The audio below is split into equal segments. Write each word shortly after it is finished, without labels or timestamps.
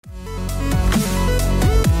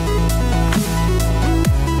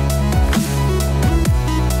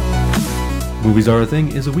Movies Are a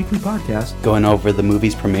Thing is a weekly podcast going over the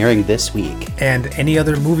movies premiering this week. And any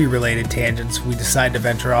other movie-related tangents we decide to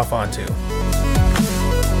venture off onto.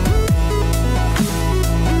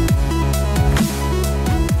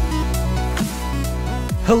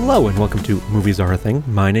 Hello and welcome to Movies Are a Thing.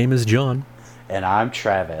 My name is John. And I'm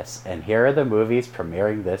Travis, and here are the movies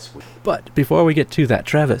premiering this week. But before we get to that,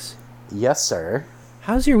 Travis. Yes, sir.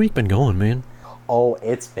 How's your week been going, man? Oh,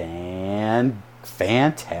 it's been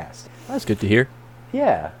fantastic. That's good to hear.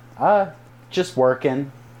 Yeah, just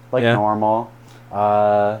working like normal.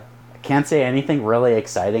 I can't say anything really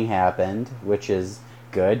exciting happened, which is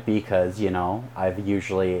good because, you know,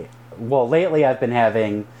 lately I've been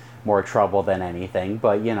having more trouble than anything,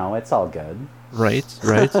 but, you know, it's all good. Right.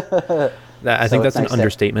 I think that's an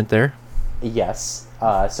understatement there. Yes.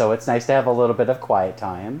 So it's nice to have a little bit of quiet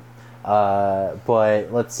time.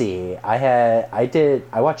 But let's see. I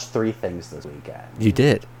watched 3 things this weekend. You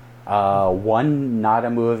did? 1 not a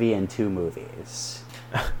movie and 2 movies.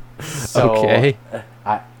 So, okay.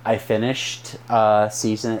 I finished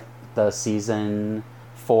season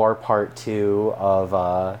 4 part 2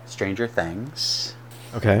 of Stranger Things.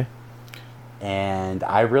 Okay. And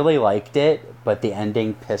I really liked it, but the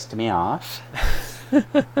ending pissed me off.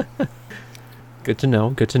 Good to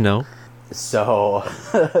know. So,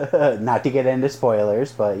 not to get into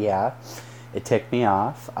spoilers, but yeah, it ticked me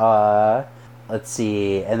off. Let's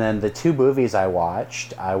see, and then the 2 movies I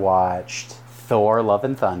watched Thor: Love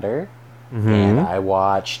and Thunder, and I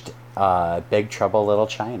watched Big Trouble Little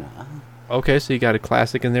China. Okay, so you got a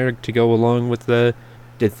classic in there to go along with the...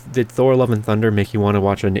 Did Thor: Love and Thunder make you want to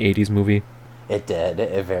watch an 80s movie? It did.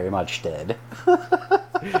 It very much did.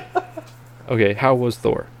 Okay, how was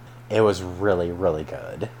Thor? It was really, really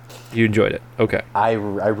good. You enjoyed it? Okay. I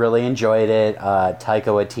really enjoyed it. Taika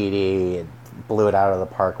Waititi blew it out of the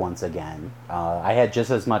park once again. I had just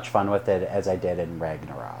as much fun with it as I did in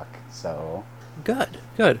Ragnarok. So Good.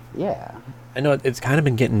 Yeah. I know it's kind of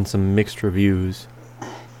been getting some mixed reviews.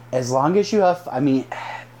 As long as you have... I mean...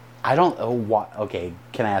 I don't know what... Okay,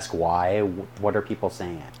 can I ask why? What are people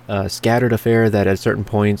saying? Scattered affair that at certain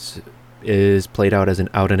points is played out as an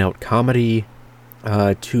out-and-out comedy.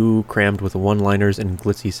 Too crammed with one-liners and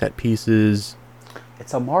glitzy set pieces.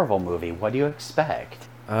 It's a Marvel movie. What do you expect?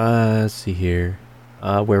 Let's see here.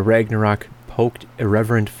 Where Ragnarok poked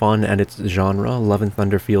irreverent fun at its genre, Love and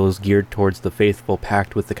Thunder feels geared towards the faithful,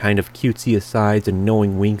 packed with the kind of cutesy asides and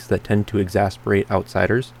knowing winks that tend to exasperate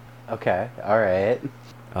outsiders. Okay, alright.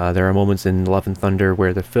 There are moments in Love and Thunder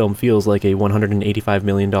where the film feels like a $185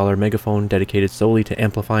 million megaphone dedicated solely to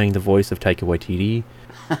amplifying the voice of Taika Waititi.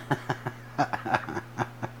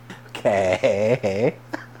 Okay.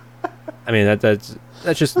 I mean, that's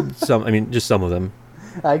just some. I mean, just some of them.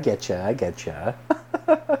 I getcha.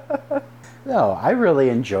 No, I really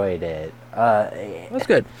enjoyed it. That's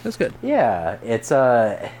good. Yeah, it's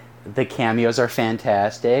the cameos are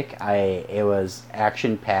fantastic. It was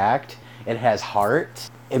action packed. It has heart.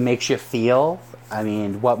 It makes you feel. I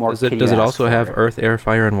mean, what more? Does it also have earth, air,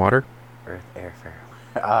 fire, and water? Earth, air,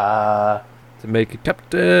 fire. To make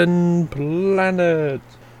Captain Planet.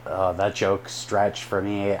 Oh, that joke stretched for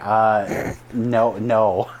me.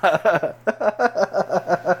 No.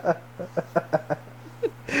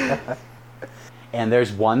 And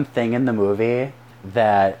there's one thing in the movie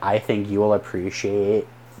that I think you will appreciate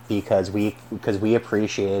because we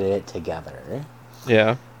appreciated it together.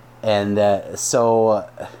 Yeah. And so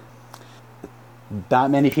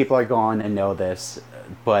not many people are going to know this,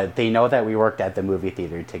 but they know that we worked at the movie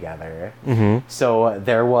theater together. Mm-hmm. So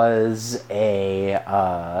there was a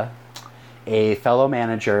fellow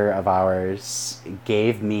manager of ours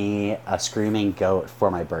gave me a screaming goat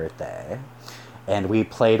for my birthday, and we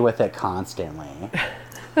played with it constantly.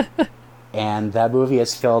 And that movie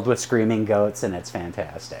is filled with screaming goats, and it's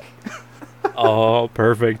fantastic. Oh,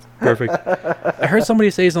 perfect. I heard somebody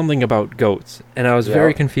say something about goats, and I was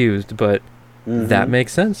very confused, but that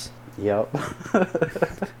makes sense. Yep.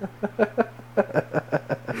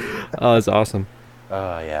 Oh, that's awesome.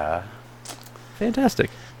 Oh, yeah. Fantastic.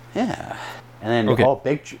 Yeah. And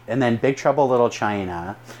then Big Trouble Little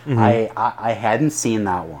China. I hadn't seen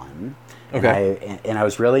that one. Okay. And I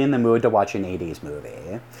was really in the mood to watch an 80s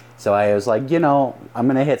movie. So I was like, you know, I'm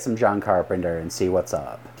going to hit some John Carpenter and see what's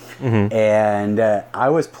up. Mm-hmm. And I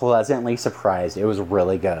was pleasantly surprised. It was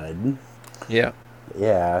really good. Yeah.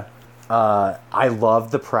 Yeah. I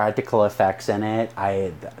love the practical effects in it.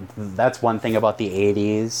 That's one thing about the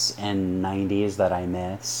 80s and 90s that I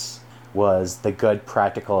miss was the good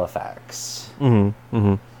practical effects. Mm-hmm.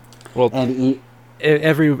 Mm-hmm. Well, and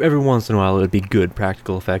every once in a while it would be good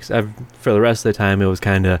practical effects. For the rest of the time it was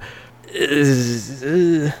kind of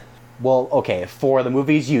Well, okay, for the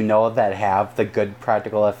movies you know that have the good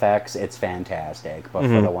practical effects, it's fantastic. But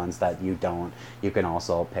for the ones that you don't, you can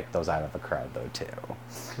also pick those out of the crowd, though, too.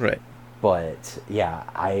 Right. But, yeah,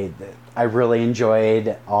 I really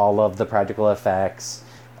enjoyed all of the practical effects.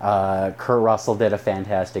 Kurt Russell did a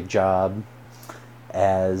fantastic job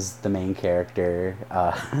as the main character.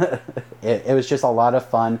 It was just a lot of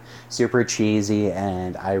fun, super cheesy,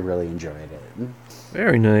 and I really enjoyed it.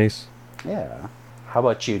 Very nice. Yeah. How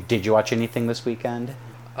about you? Did you watch anything this weekend?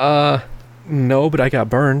 No, but I got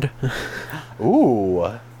burned.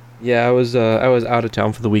 Ooh. Yeah, I was out of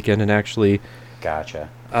town for the weekend and actually Gotcha.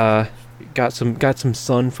 got some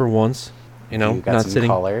sun for once. You know, You got not some sitting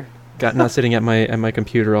color. not sitting at my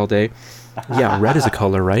computer all day. Yeah, red is a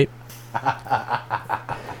color, right?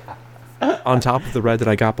 On top of the red that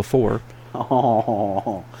I got before.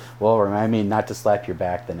 Oh. Well, remind me not to slap your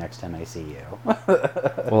back the next time I see you.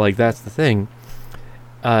 Well, like, that's the thing.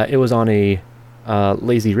 It was on a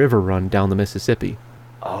lazy river run down the Mississippi.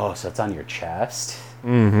 Oh, so it's on your chest?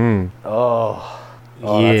 Mm-hmm. Oh,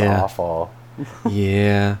 Yeah. that's awful.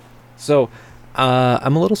 Yeah. So,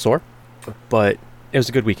 I'm a little sore, but it was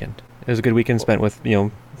a good weekend. It was a good weekend spent with,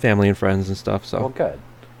 family and friends and stuff, so. Well, good.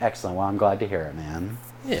 Excellent. Well, I'm glad to hear it, man.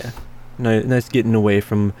 Yeah. Nice getting away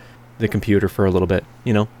from the computer for a little bit,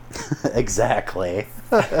 Exactly.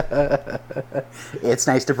 It's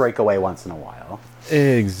nice to break away once in a while.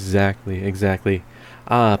 Exactly.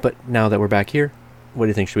 But now that we're back here, what do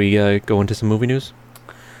you think? Should we go into some movie news?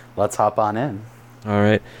 Let's hop on in. All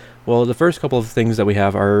right. Well, the first couple of things that we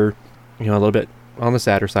have are, a little bit on the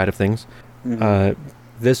sadder side of things.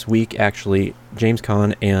 This week, actually, James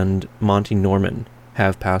Caan and Monty Norman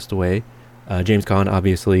have passed away. James Caan,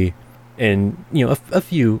 obviously, in a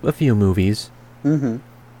few movies. Mm-hmm.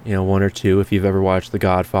 One or two. If you've ever watched The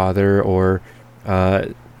Godfather or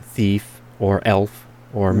Thief or Elf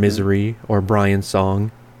or Misery or Brian's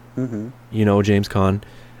Song, James Caan.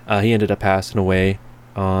 He ended up passing away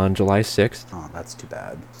on July 6th. Oh, that's too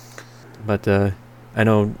bad. But I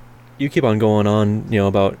know you keep on going on,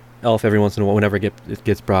 about Elf every once in a while whenever it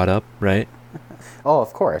gets brought up, right? Oh,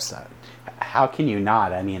 of course. How can you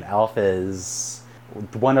not? I mean, Elf is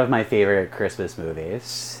one of my favorite Christmas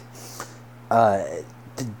movies.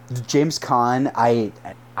 James Caan,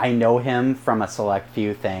 I know him from a select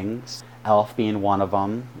few things. Elf being one of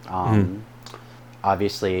them.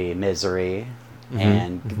 Obviously, Misery,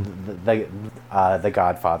 and the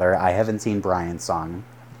Godfather. I haven't seen Brian's Song,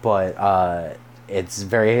 but it's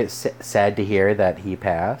very sad to hear that he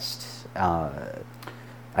passed.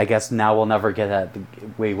 I guess now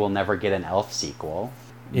we will never get an Elf sequel.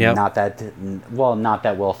 Yeah. Not that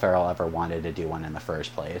Will Ferrell ever wanted to do one in the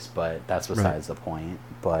first place, but that's besides the point.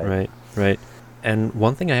 But Right. And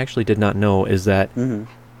one thing I actually did not know is that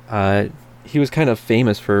he was kind of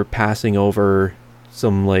famous for passing over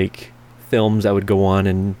some films that would go on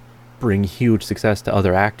and bring huge success to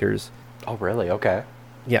other actors. Oh, really? Okay.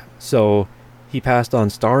 Yeah. So he passed on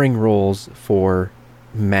starring roles for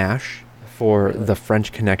MASH, for The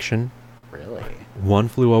French Connection. Really? One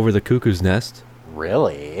Flew Over the Cuckoo's Nest.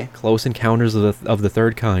 Really? Close Encounters of the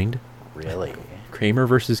Third Kind. Really? Kramer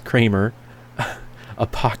versus Kramer.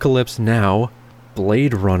 Apocalypse Now.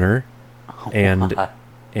 Blade Runner.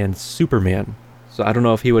 And Superman. So I don't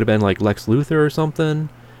know if he would have been like Lex Luthor or something,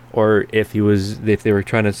 or if they were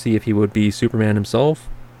trying to see if he would be Superman himself.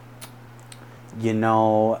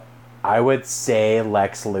 I would say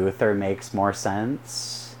Lex Luthor makes more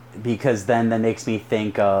sense, because then that makes me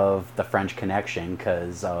think of The French Connection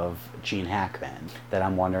because of Gene Hackman. That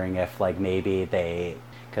I'm wondering if maybe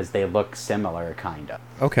because they look similar, kind of.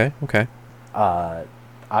 Okay.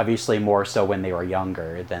 Obviously more so when they were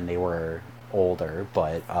younger than they were older,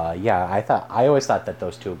 but I always thought that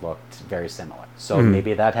those two looked very similar. So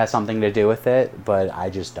maybe that has something to do with it, but I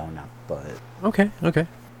just don't know. But Okay.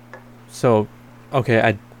 So,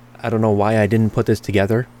 I don't know why I didn't put this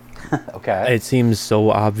together. okay. It seems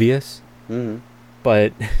so obvious.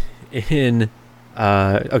 But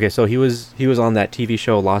so he was on that TV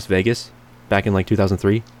show Las Vegas back in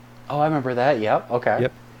 2003. Oh, I remember that. Yep. Okay.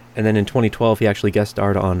 Yep. And then in 2012 he actually guest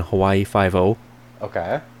starred on Hawaii 5-0.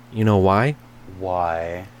 Okay. You know why?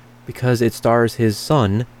 Why? Because it stars his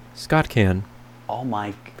son, Scott Caan. Oh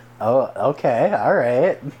my. Oh, okay. All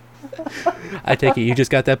right. I take it you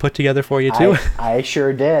just got that put together for you too? I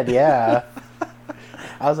sure did, yeah.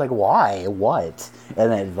 I was like, why? What?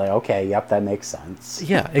 And then okay, yep, that makes sense.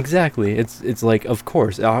 Yeah, exactly. It's of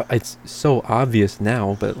course. It's so obvious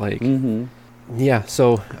now, but yeah,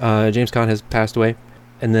 so James Caan has passed away.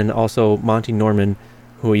 And then also Monty Norman,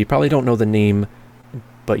 who you probably don't know the name,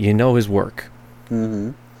 but you know his work.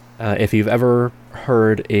 If you've ever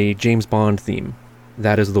heard a James Bond theme,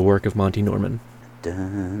 that is the work of Monty Norman.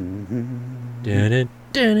 Dun. Dun, dun,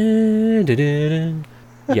 dun, dun, dun.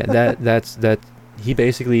 Yeah, that's he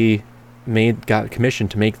basically got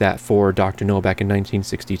commissioned to make that for Dr. No back in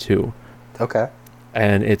 1962. Okay.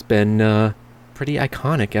 And it's been pretty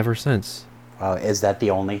iconic ever since. Is that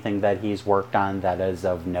the only thing that he's worked on that is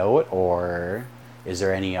of note, or is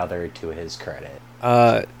there any other to his credit?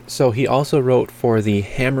 So he also wrote for the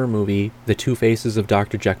Hammer movie, The Two Faces of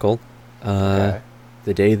Dr. Jekyll, Okay.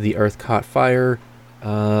 The Day the Earth Caught Fire,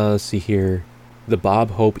 let's see here, the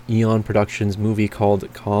Bob Hope Eon Productions movie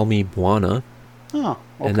called Call Me Bwana, Oh,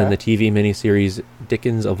 okay. and then the TV miniseries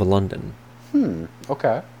Dickens of London.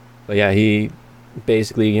 Okay. But yeah, he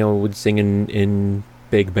basically, would sing in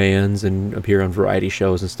big bands and appear on variety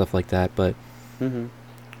shows and stuff like that, but Wow.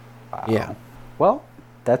 yeah. Well,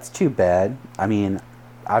 that's too bad. I mean,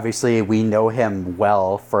 obviously we know him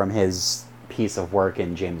well from his piece of work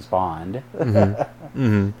in James Bond.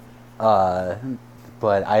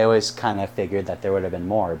 But I always kind of figured that there would have been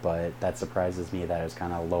more, but that surprises me that it was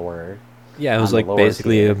kind of lower. Yeah, it was on the like lower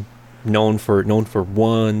basically tier. known for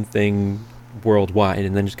one thing worldwide,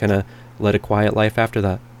 and then just kind of led a quiet life after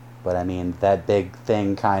that. But I mean, that big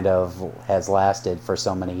thing kind of has lasted for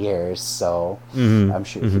so many years, so I'm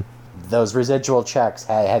sure those residual checks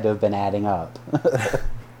had to have been adding up.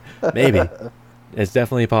 Maybe. It's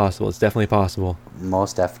definitely possible. It's definitely possible.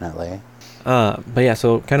 Most definitely. But yeah,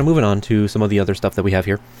 so kind of moving on to some of the other stuff that we have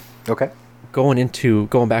here. Okay. Going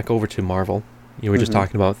back over to Marvel. You were just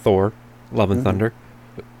talking about Thor, Love and Thunder.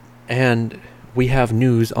 And we have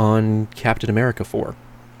news on Captain America 4.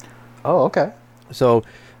 Oh, okay. So,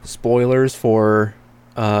 spoilers for,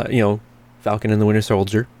 Falcon and the Winter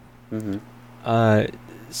Soldier.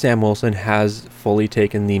 Sam Wilson has fully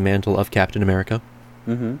taken the mantle of Captain America.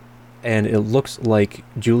 And it looks like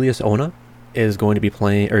Julius Ona is going to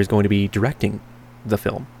be directing the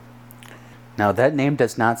film. Now, that name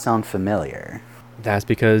does not sound familiar. That's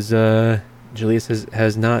because Julius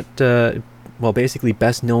has not, basically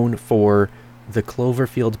best known for the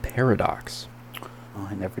Cloverfield Paradox. Oh,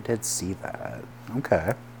 I never did see that.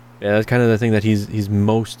 Okay. Yeah, that's kind of the thing that he's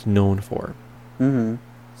most known for.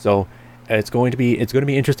 So it's going to be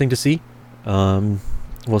interesting to see.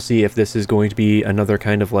 We'll see if this is going to be another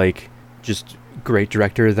kind of like just great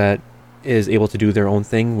director that is able to do their own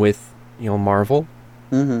thing with Marvel,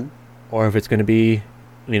 or if it's going to be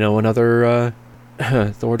another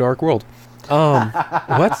Thor: Dark World.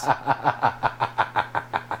 What?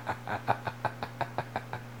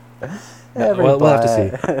 We'll have to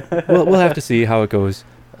see. We'll have to see how it goes.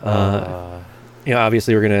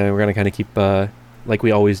 Obviously we're gonna kind of keep like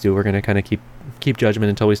we always do. We're gonna kind of keep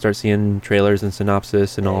judgment until we start seeing trailers and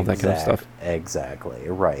synopsis and all of that kind of stuff. Exactly.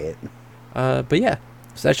 Right. But yeah,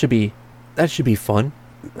 so that should be fun.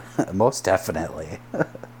 Most definitely.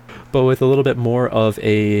 But with a little bit more of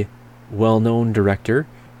a well-known director,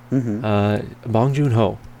 Bong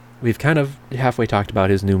Joon-ho. We've kind of halfway talked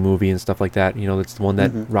about his new movie and stuff like that. It's the one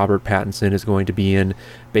that Robert Pattinson is going to be in,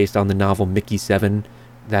 based on the novel Mickey 7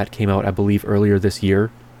 that came out, I believe, earlier this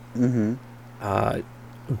year.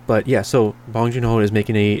 But yeah, so Bong Joon-ho is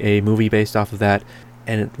making a movie based off of that,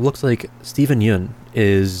 and it looks like Steven Yeun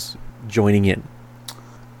is joining in.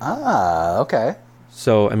 Ah, okay.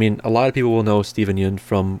 So, I mean, a lot of people will know Steven Yeun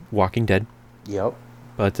from Walking Dead. Yep.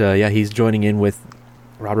 But yeah, he's joining in with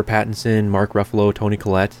Robert Pattinson, Mark Ruffalo, Toni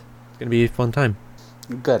Collette. It's going to be a fun time.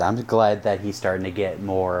 Good. I'm glad that he's starting to get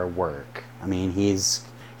more work. I mean, he's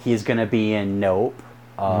going to be in Nope.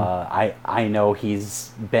 I know he's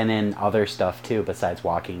been in other stuff too besides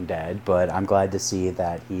Walking Dead, but I'm glad to see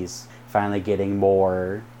that he's finally getting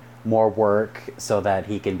more work so that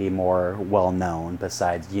he can be more well known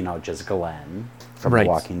besides just Glenn from Right.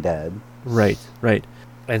 Walking Dead. Right.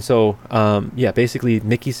 And so yeah, basically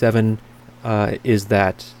Mickey 7 is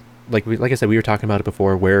that, like I said, we were talking about it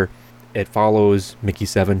before, where it follows Mickey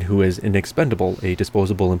 7, who is an expendable, a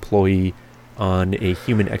disposable employee on a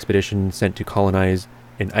human expedition sent to colonize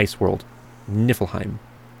an ice world, Niflheim.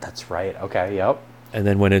 That's right. Okay. Yep. And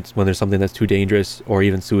then when there's something that's too dangerous or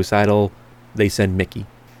even suicidal, they send Mickey.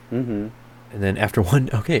 And then after one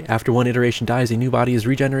iteration dies, a new body is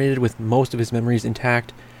regenerated with most of his memories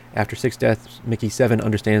intact. After 6 deaths, Mickey 7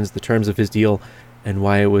 understands the terms of his deal and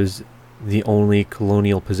why it was the only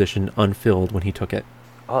colonial position unfilled when he took it.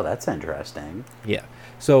 Oh, that's interesting. Yeah.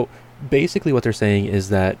 So basically what they're saying is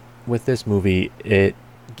that with this movie,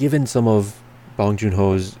 given some of Bong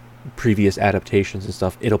Joon-ho's previous adaptations and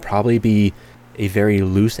stuff, it'll probably be a very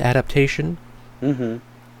loose adaptation,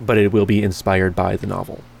 but it will be inspired by the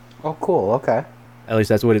novel. Oh, cool. Okay. At least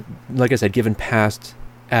that's what like I said, given past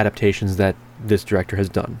adaptations that this director has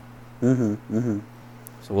done. Mm-hmm.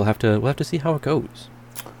 So we'll have to see how it goes.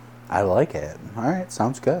 I like it. All right,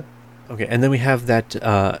 sounds good. Okay, and then we have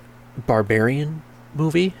that Barbarian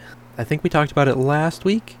movie. I think we talked about it last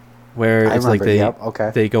week, where I it's like remember,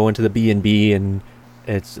 okay. they go into the B&B and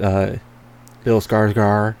it's Bill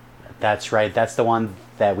Skarsgård. That's right. That's the one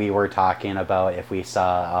that we were talking about if we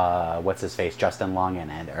saw what's his face, Justin Long in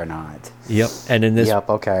it or not. Yep, and in this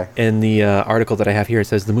okay. in the article that I have here, it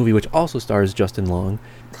says the movie which also stars Justin Long.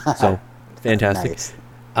 So fantastic. Nice.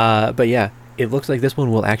 But yeah, it looks like this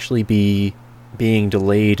one will actually be being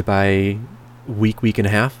delayed by week and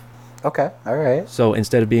a half. Okay, all right. So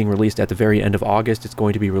instead of being released at the very end of August, it's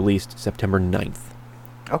going to be released September 9th.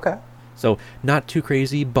 Okay. So not too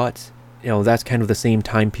crazy, but that's kind of the same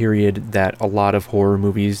time period that a lot of horror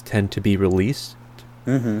movies tend to be released.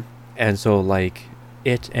 Mm-hmm. And so like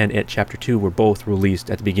It and It Chapter 2 were both released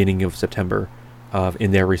at the beginning of September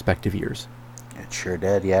in their respective years. It sure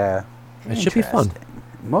did, yeah. It should be fun.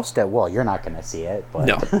 Well, you're not going to see it, but...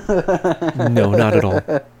 No. No, not at all.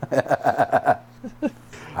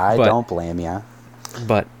 I don't blame you.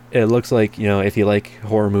 But it looks like, if you like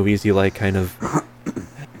horror movies, you like kind of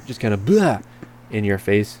just kind of blah in your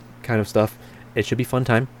face kind of stuff, it should be fun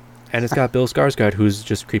time. And it's got Bill Skarsgård, who's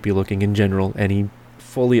just creepy looking in general, and he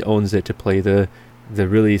fully owns it to play the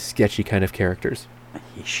really sketchy kind of characters.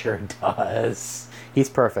 He sure does. He's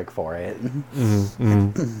perfect for it.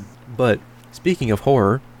 Mm-hmm. But speaking of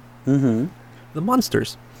horror, mm-hmm. The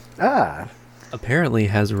Munsters apparently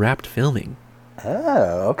has wrapped filming.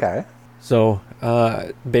 Oh, okay. So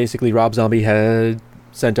basically Rob Zombie had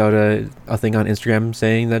sent out a thing on Instagram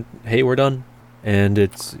saying that, hey, we're done. And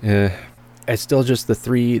it's still just the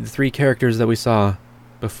three characters that we saw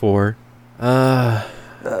before. I'm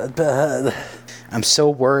so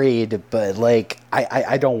worried, but like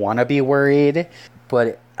I don't want to be worried,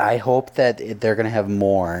 but I hope that they're gonna have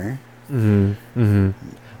more. Mm-hmm. Mm-hmm.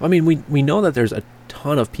 I mean, we know that there's a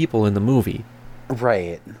ton of people in the movie.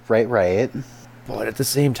 Right. But at the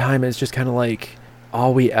same time, it's just kind of like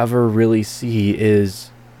all we ever really see is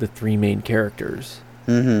the three main characters.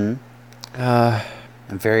 Mm-hmm.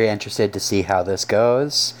 I'm very interested to see how this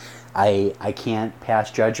goes. I can't pass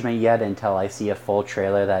judgment yet until I see a full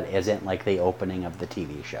trailer that isn't like the opening of the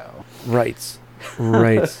TV show. Right.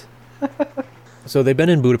 So they've been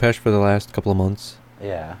in Budapest for the last couple of months.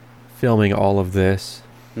 Yeah. Filming all of this.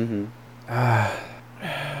 Mm-hmm.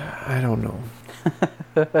 I don't know.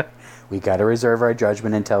 We got to reserve our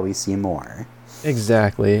judgment until we see more.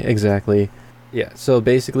 Exactly. Yeah, so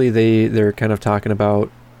basically they're kind of talking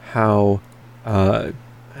about how... sorry,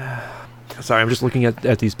 I'm just looking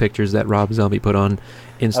at these pictures that Rob Zombie put on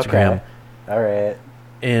Instagram. Okay. All right.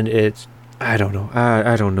 And it's... I don't know.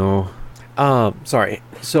 I don't know. Sorry.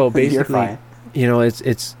 So basically, You're fine.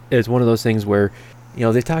 It's one of those things where,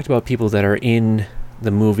 they talked about people that are in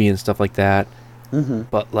the movie and stuff like that. Mm-hmm.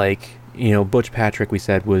 But like, Butch Patrick, we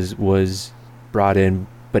said, was brought in,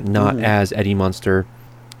 but not as Eddie Munster.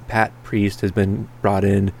 Pat Priest has been brought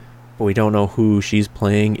in, but we don't know who she's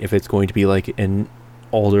playing, if it's going to be like an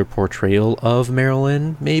older portrayal of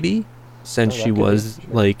Marilyn, maybe, since she was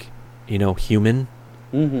like, human,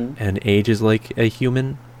 and ages like a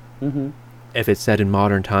human. If it's set in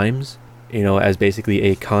modern times, as basically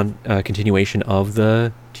a continuation of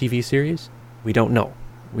the TV series, we don't know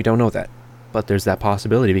that, but there's that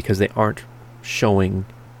possibility because they aren't showing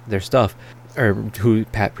their stuff or who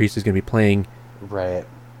Pat Priest is going to be playing, right?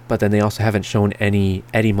 But then they also haven't shown any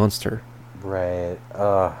Eddie Munster. Right.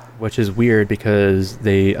 Which is weird because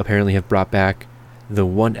they apparently have brought back the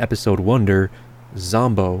one episode wonder,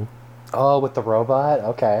 Zombo. Oh, with the robot?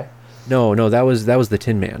 Okay. No, that was the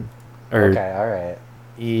Tin Man. Okay, all right.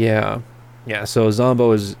 Yeah. So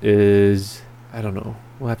Zombo is I don't know.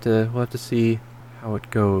 We'll have to see how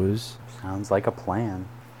it goes. Sounds like a plan.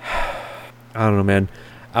 I don't know, man.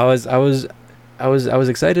 I was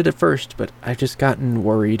excited at first, but I've just gotten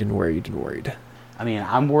worried. I mean,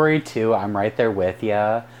 I'm worried too. I'm right there with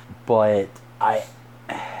you, but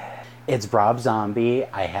it's Rob Zombie.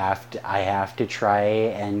 I have to try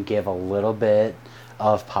and give a little bit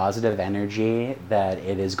of positive energy that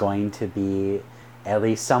it is going to be at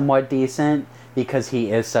least somewhat decent because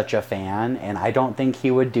he is such a fan, and I don't think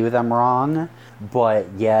he would do them wrong, but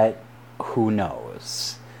yet, who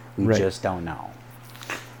knows? We just don't know.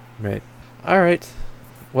 Right. All right.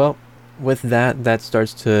 Well, with that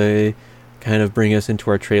starts to kind of bring us into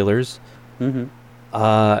our trailers. Mm-hmm.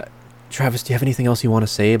 Travis, do you have anything else you want to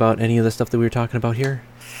say about any of the stuff that we were talking about here?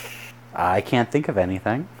 I can't think of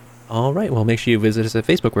anything. All right, well, make sure you visit us at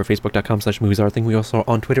Facebook. We're facebook.com/moviesareathing. We also are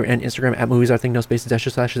on Twitter and Instagram at @moviesareathing. No spaces,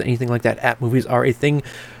 dashes, slashes, anything like that. @moviesareathing.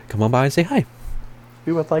 Come on by and say hi.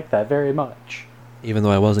 We would like that very much. Even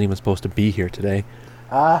though I wasn't even supposed to be here today.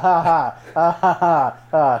 Segue.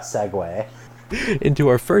 Into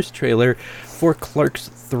our first trailer for Clerks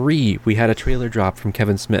 3. We had a trailer drop from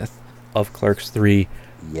Kevin Smith of Clerks 3.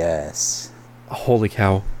 Yes. Holy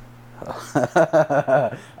cow.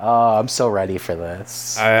 Oh, I'm so ready for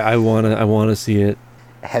this. I wanna see it.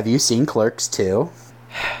 Have you seen Clerks 2?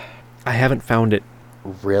 I haven't found it.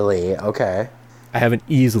 Really? Okay. I haven't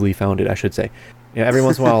easily found it, I should say. Yeah, every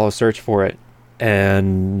once in a while I'll search for it,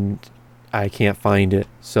 and I can't find it,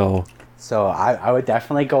 so... So I would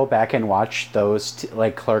definitely go back and watch those,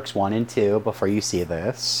 like Clerks 1 and 2 before you see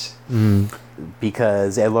this.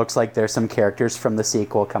 Because it looks like there's some characters from the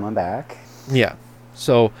sequel coming back. Yeah.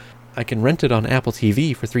 So I can rent it on Apple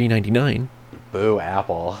TV for $3.99. Boo,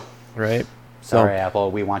 Apple. Right? Sorry,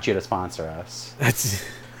 Apple. We want you to sponsor us. That's...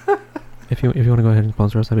 If you want to go ahead and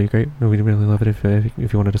sponsor us, that'd be great. We'd really love it if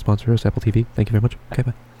you wanted to sponsor us, Apple TV. Thank you very much. Okay,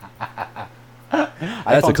 bye.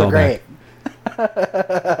 That's a callback.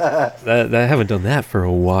 I haven't done that for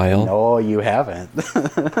a while. No, you haven't.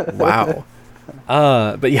 Wow.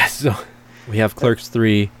 But yes, so we have Clerks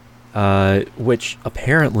 3, which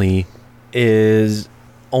apparently is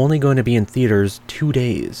only going to be in theaters 2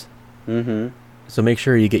 days. So make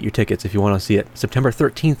sure you get your tickets if you want to see it. September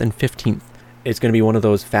 13th and 15th. It's going to be one of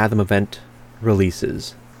those Fathom event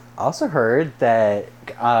releases. Also heard that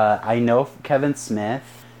I know Kevin Smith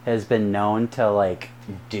has been known to like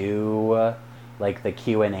do like the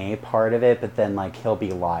Q&A part of it, but then like he'll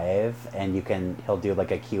be live and he'll do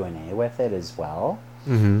like a Q&A with it as well.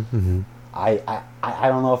 I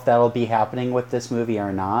don't know if that'll be happening with this movie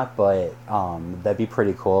or not, but that'd be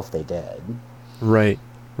pretty cool if they did. Right.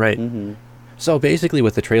 So basically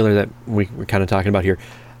with the trailer that we're kind of talking about here,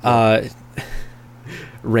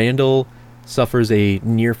 Randall suffers a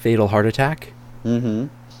near-fatal heart attack,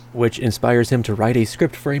 which inspires him to write a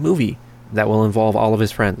script for a movie that will involve all of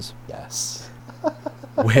his friends. Yes.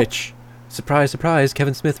 Which, surprise, surprise,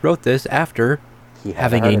 Kevin Smith wrote this after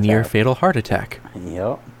having a near-fatal heart attack.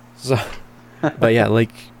 Yep. So, but yeah,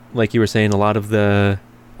 like you were saying, a lot of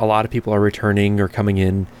people are returning or coming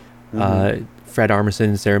in. Fred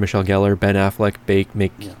Armisen, Sarah Michelle Gellar, Ben Affleck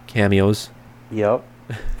make cameos. Yep.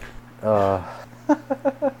 Oh,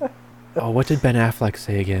 what did Ben Affleck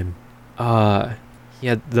say again?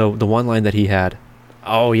 Yeah, the one line that he had.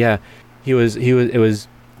 Oh yeah, it was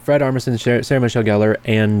Fred Armisen, Sarah Michelle Gellar,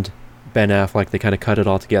 and Ben Affleck. They kind of cut it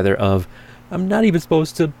all together. Of, I'm not even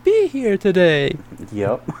supposed to be here today.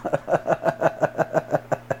 Yep.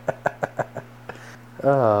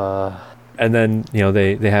 And then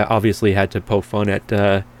they obviously had to poke fun at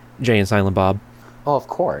Jay and Silent Bob. Oh, of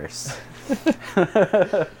course.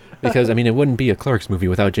 Because, I mean, it wouldn't be a Clerks movie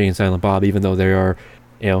without Jay and Silent Bob, even though they are,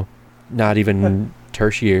 not even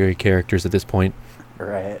tertiary characters at this point.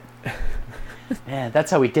 Right. Man,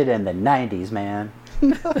 that's how we did it in the 90s, man.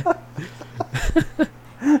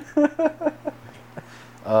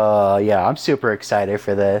 Yeah, I'm super excited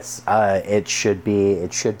for this. It should be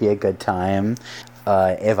a good time.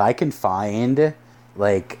 If I can find,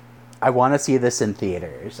 like, I want to see this in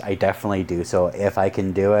theaters. I definitely do. So if I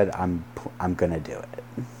can do it, I'm gonna do it.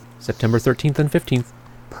 September 13th and 15th.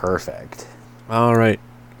 Perfect. All right.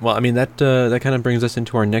 Well, I mean, that kind of brings us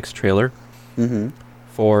into our next trailer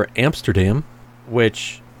for Amsterdam,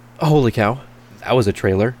 which, holy cow, that was a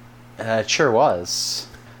trailer. It sure was.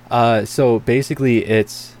 So basically,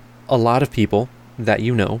 it's a lot of people that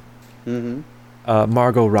you know.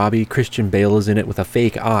 Margot Robbie, Christian Bale is in it with a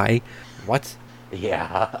fake eye. What?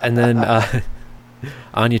 Yeah. And then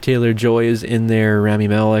Anya Taylor-Joy is in there, Rami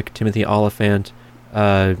Malek, Timothy Olyphant,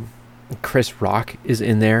 Chris Rock is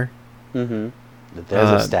in there. There's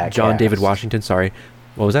a stack John cast. David Washington, sorry.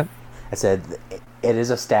 What was that? I said it is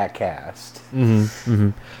a stack cast.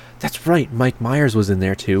 That's right, Mike Myers was in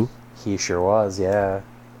there too. He sure was, yeah.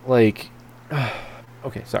 Like,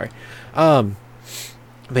 okay, sorry. But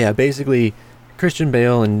yeah, basically, Christian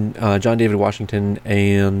Bale and John David Washington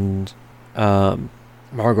and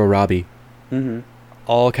Margot Robbie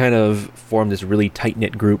all kind of formed this really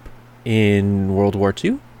tight-knit group in World War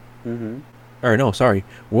II. Or no, sorry,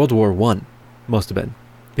 World War I must have been,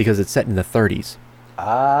 because it's set in the 30s.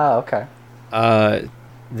 Ah, okay.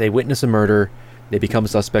 They witness a murder, they become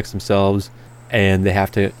suspects themselves, and they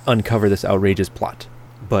have to uncover this outrageous plot.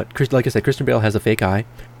 But like I said, Christian Bale has a fake eye,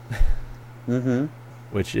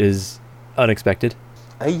 which is unexpected.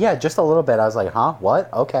 Yeah, just a little bit. I was like, huh?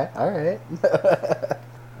 What? Okay, all right.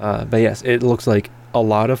 But yes, it looks like a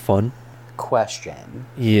lot of fun. question.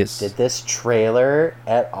 Yes. Did this trailer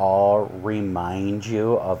at all remind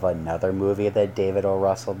you of another movie that David O.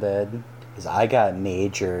 Russell did? Because I got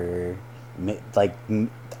major American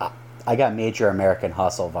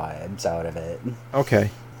Hustle vibes out of it. Okay.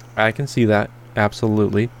 I can see that.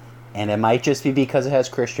 Absolutely. And it might just be because it has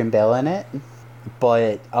Christian Bale in it.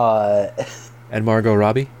 But, And Margot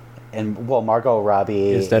Robbie? and, well, Margot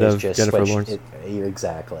Robbie Instead is of just Jennifer switched- Lawrence? You're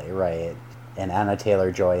exactly, right. And Anna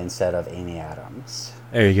Taylor-Joy instead of Amy Adams.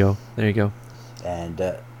 There you go. There you go. And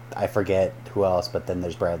I forget who else, but then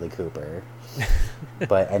there's Bradley Cooper.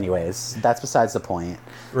 But anyways, that's besides the point.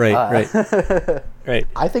 Right, right. Right.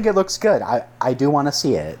 I think it looks good. I do want to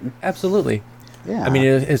see it. Absolutely. Yeah. I mean,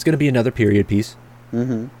 it's going to be another period piece.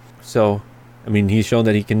 Mm-hmm. So, I mean, he's shown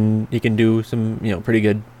that he can do some, pretty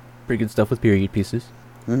good stuff with period pieces.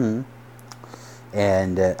 Mm-hmm.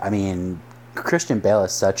 And I mean, Christian Bale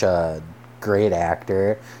is such a great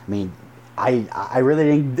actor. I mean, I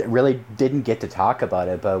really didn't get to talk about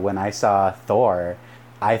it, but when I saw Thor,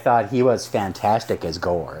 I thought he was fantastic as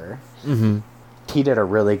Gore. Mm-hmm. He did a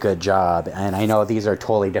really good job, and I know these are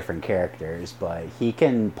totally different characters, but he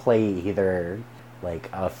can play either like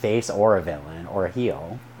a face or a villain or a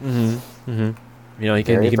heel. Mm-hmm. Mm-hmm. He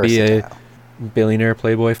can Very be a versatile. billionaire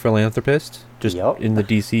playboy philanthropist, just Yep. in the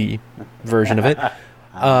DC version of it.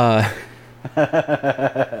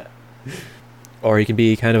 Or he can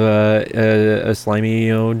be kind of a slimy,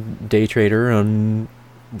 day trader on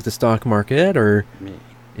the stock market, or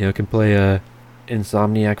can play a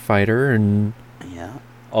insomniac fighter, and Yeah.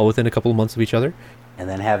 all within a couple of months of each other. And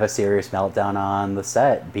then have a serious meltdown on the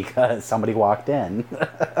set because somebody walked in.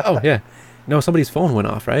 Oh yeah, no, somebody's phone went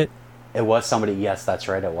off, right? It was somebody. Yes, that's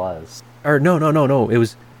right. It was. Or no, it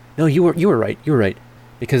was you were right,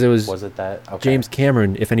 because it was Was it that? Okay. James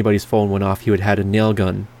Cameron. If anybody's phone went off, he would had a nail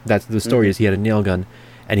gun. That's the story. Is he had a nail gun,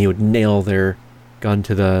 and he would nail their gun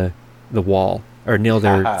to the wall, or nail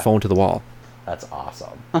their phone to the wall. That's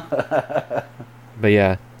awesome. But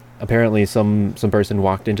yeah, apparently some person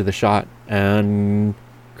walked into the shot, and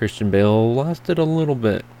Christian Bale lost it a little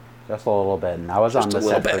bit. Just a little bit. And I was Just on a the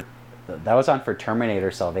little set bit. that was on for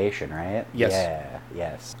Terminator Salvation, right? Yes. Yeah.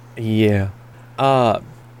 Yes. Yeah.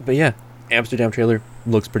 But yeah, Amsterdam trailer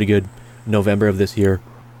looks pretty good. November of this year.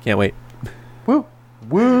 Can't wait. Woo.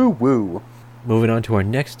 Woo. Woo. Moving on to our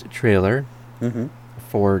next trailer Mm-hmm.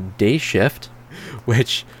 for Day Shift,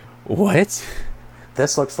 which, what?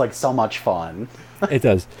 This looks like so much fun. It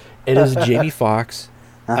does. It is Jamie Foxx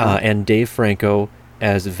and Dave Franco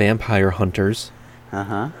as vampire hunters.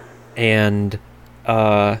 Uh-huh. And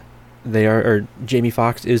Jamie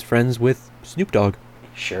Foxx is friends with Snoop Dogg,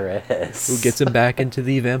 Sure is. who gets him back into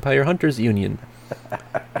the Vampire Hunters Union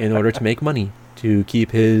in order to make money to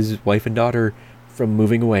keep his wife and daughter from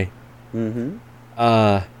moving away. Mm-hmm.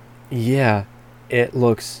 Yeah, it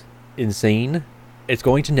looks insane. It's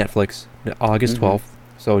going to Netflix August 12th,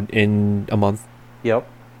 so in a month. Yep.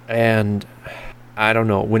 And I don't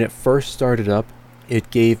know, when it first started up, it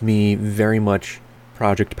gave me very much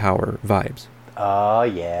Project Power vibes. Oh,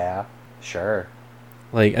 yeah. Sure.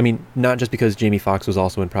 Like, I mean, not just because Jamie Foxx was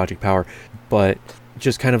also in Project Power, but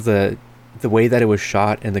just kind of the way that it was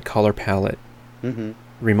shot and the color palette Mm-hmm.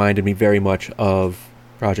 reminded me very much of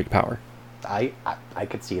Project Power. I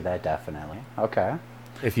could see that definitely. Okay.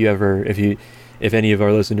 If any of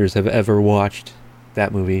our listeners have ever watched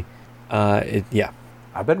that movie, yeah.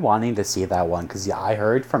 I've been wanting to see that one because I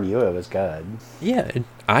heard from you it was good. Yeah,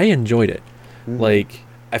 I enjoyed it. Like,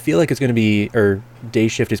 I feel like it's going to be, or Day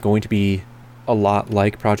Shift is going to be a lot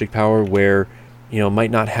like Project Power, where, it might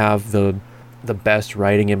not have the best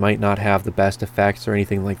writing, it might not have the best effects or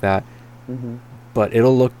anything like that, but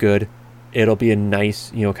it'll look good. It'll be a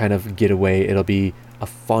nice, kind of getaway. It'll be a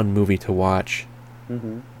fun movie to watch.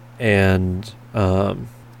 And, I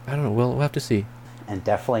don't know, we'll have to see. And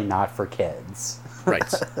definitely not for kids.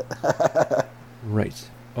 Right. Right.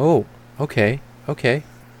 Oh, okay.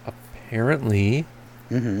 Apparently,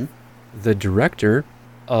 Mm-hmm. the director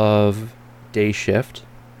of Day Shift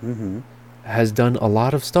has done a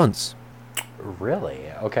lot of stunts,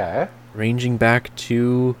 Really? Okay. ranging back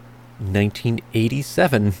to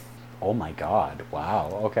 1987. Oh my god.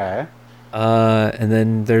 Wow. Okay. And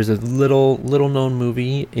then there's a little known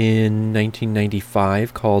movie in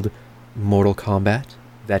 1995 called Mortal Kombat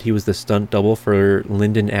that he was the stunt double for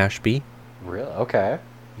Lyndon Ashby. Really? Okay.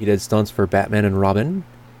 He did stunts for Batman and Robin,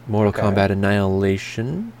 Mortal Okay. Kombat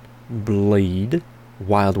Annihilation, Blade,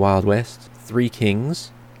 Wild Wild West, Three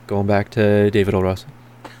Kings, going back to David O. Russell.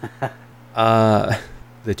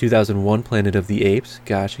 The 2001 Planet of the Apes,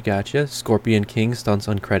 gotcha. Scorpion King, stunts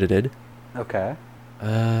uncredited. Okay.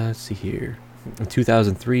 Let's see here. In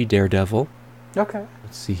 2003, Daredevil. Okay.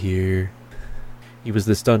 Let's see here. He was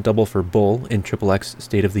the stunt double for Bull in Triple X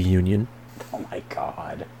State of the Union. Oh my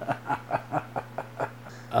god.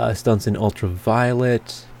 Stunts in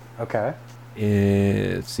Ultraviolet. Okay.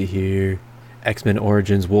 Let's see here. X-Men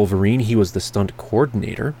Origins Wolverine. He was the stunt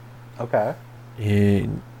coordinator. Okay.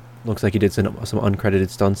 And looks like he did some uncredited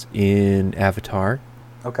stunts in Avatar.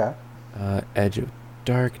 Okay. Edge of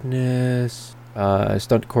Darkness.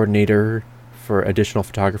 Stunt coordinator for additional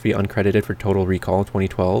photography, uncredited for Total Recall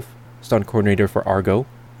 2012. Stunt coordinator for Argo.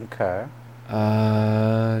 Okay.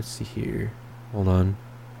 Let's see here. Hold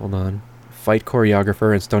on. Fight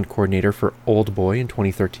choreographer and stunt coordinator for Old Boy in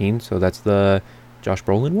 2013. So that's the Josh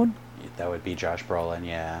Brolin one? That would be Josh Brolin,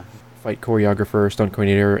 yeah. Fight choreographer, stunt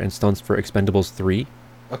coordinator, and stunts for Expendables 3.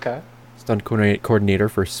 Okay. Stunt coordinator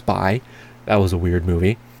for Spy. That was a weird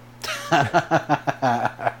movie.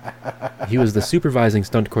 He was the supervising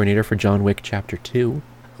stunt coordinator for John Wick Chapter 2.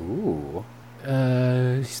 Ooh.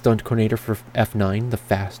 Stunt coordinator for F9, The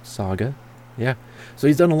Fast Saga. Yeah. So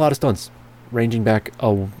he's done a lot of stunts, ranging back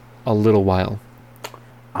a little while.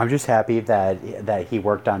 I'm just happy that he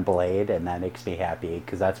worked on Blade, and that makes me happy,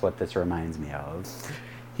 because that's what this reminds me of.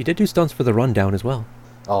 He did do stunts for The Rundown as well.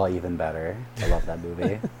 Oh, even better. I love that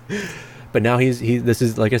movie. But now this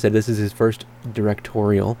is, like I said, this is his first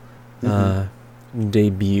directorial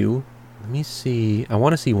debut. Let me see. I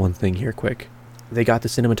want to see one thing here quick. They got the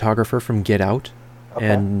cinematographer from Get Out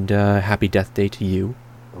and Happy Death Day to You.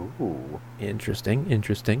 Ooh.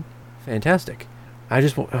 Interesting. Fantastic.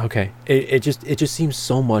 Okay. It just seems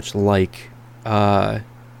so much like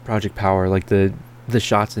Project Power, like the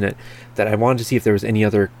shots in it, that I wanted to see if there was any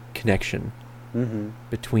other connection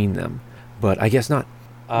between them. But I guess not.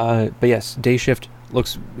 But yes, Day Shift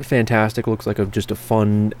looks fantastic. Looks like just a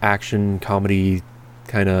fun action comedy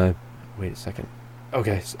kind of... Wait a second.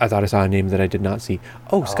 Okay, I thought I saw a name that I did not see.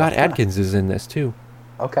 Oh, Scott Adkins is in this too.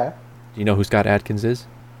 Okay. Do you know who Scott Adkins is?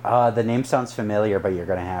 The name sounds familiar, but you're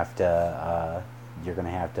gonna have to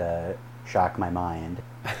shock my mind.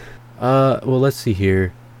 Well, let's see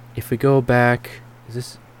here. If we go back, is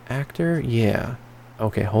this actor? Yeah.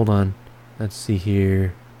 Okay, hold on. Let's see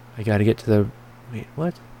here. I gotta get to the... Wait,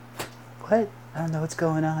 what? What? I don't know what's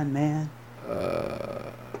going on, man.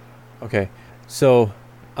 Okay, so,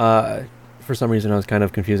 for some reason I was kind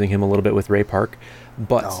of confusing him a little bit with Ray Park,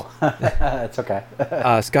 but... Oh, it's okay.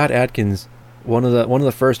 Scott Adkins, one of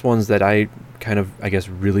the first ones that I kind of, I guess,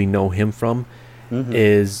 really know him from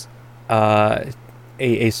is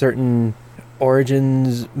a certain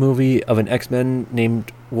Origins movie of an X-Men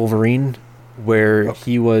named Wolverine, where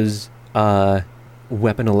he was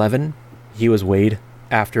Weapon 11. He was Wade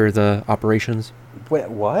after the operations. Wait,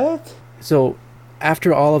 what? So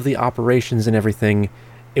after all of the operations and everything,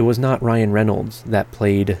 it was not Ryan Reynolds that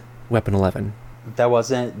played Weapon 11. That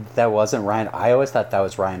wasn't Ryan. I always thought that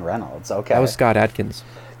was Ryan Reynolds. Okay. That was Scott Adkins.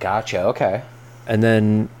 Gotcha. Okay. And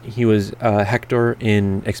then he was Hector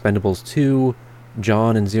in Expendables 2,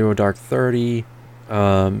 John in Zero Dark 30.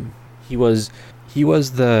 He was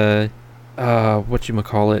the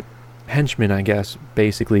whatchamacallit, henchman, I guess,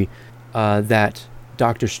 basically, that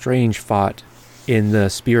Doctor Strange fought in the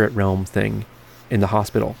spirit realm thing in the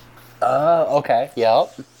hospital. Okay.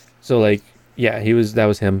 Yep. So, like, yeah, that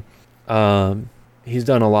was him. He's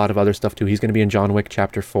done a lot of other stuff too. He's going to be in John Wick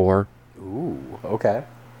Chapter 4. Ooh, okay.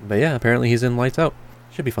 But yeah, apparently he's in Lights Out.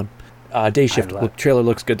 Should be fun. Day Shift. Trailer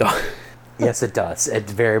looks good though. Yes, it does. It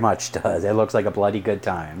very much does. It looks like a bloody good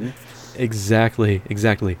time. Exactly.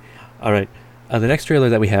 All right. The next trailer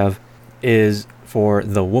that we have is for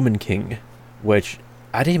The Woman King, which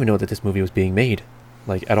I didn't even know that this movie was being made,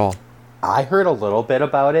 like, at all. I heard a little bit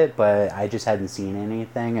about it, but I just hadn't seen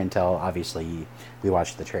anything until, obviously, we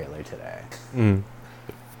watched the trailer today.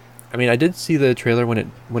 I mean, I did see the trailer when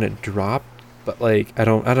it dropped, but, like, I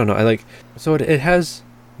don't know. So it has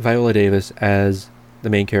Viola Davis as the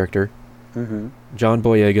main character. John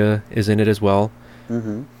Boyega is in it as well.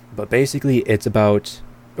 But basically, it's about,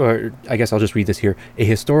 or I guess I'll just read this here: a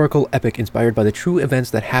historical epic inspired by the true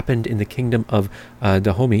events that happened in the kingdom of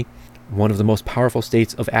Dahomey, one of the most powerful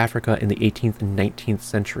states of Africa in the 18th and 19th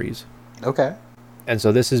centuries. Okay. And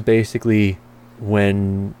so this is basically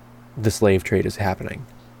when the slave trade is happening.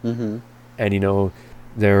 And, you know,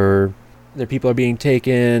 there people are being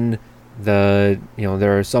taken. There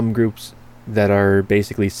are some groups that are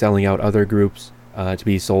basically selling out other groups to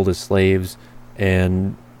be sold as slaves.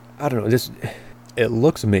 And I don't know, it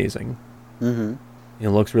looks amazing. It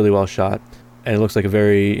looks really well shot, and it looks like a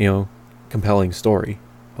very, compelling story,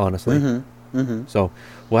 honestly. So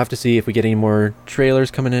we'll have to see if we get any more trailers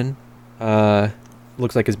coming in.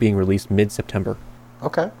 Looks like it's being released mid-September.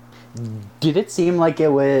 Okay. Did it seem like it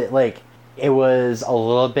was a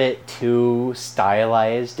little bit too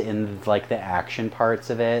stylized in like the action parts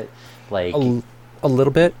of it? Like, A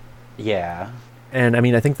little bit. yeah, And I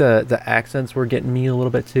mean, I think the accents were getting me a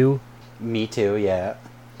little bit too. me too. Yeah.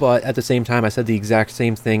 But at the same time, I said the exact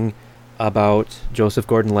same thing about Joseph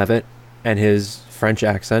Gordon-Levitt and his French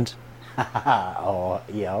accent Oh,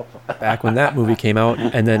 yep. back when that movie came out.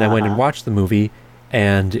 And then I went and watched the movie,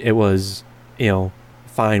 and it was,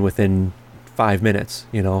 fine within 5 minutes,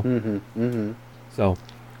 So,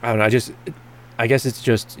 I don't know, I guess it's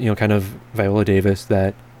just, kind of Viola Davis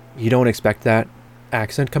that you don't expect that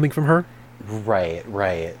accent coming from her. Right,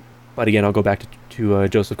 right. But again, I'll go back to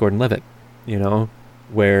Joseph Gordon-Levitt,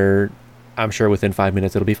 where I'm sure within 5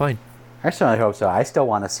 minutes it'll be fine. I certainly hope so. I still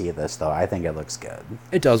want to see this, though. I think it looks good.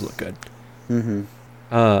 It does look good. Mm-hmm.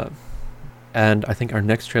 And I think our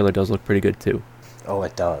next trailer does look pretty good too. Oh,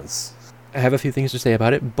 it does. I have a few things to say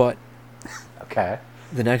about it, but Okay.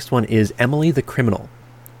 the next one is Emily the Criminal,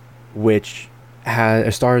 which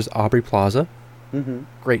stars Aubrey Plaza. Mm-hmm.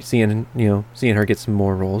 Great seeing her get some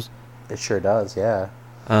more roles. It sure does, yeah.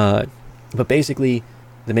 But basically,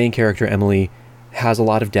 the main character, Emily, has a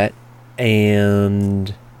lot of debt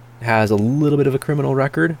and has a little bit of a criminal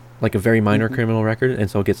record, like a very minor criminal record,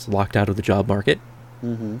 and so gets locked out of the job market.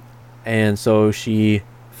 Mm-hmm. And so she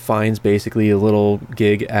finds basically a little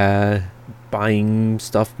gig at buying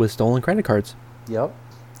stuff with stolen credit cards. Yep.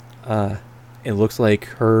 It looks like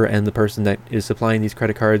her and the person that is supplying these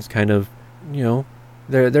credit cards kind of,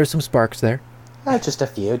 there's some sparks there. Just a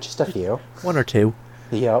few. One or two.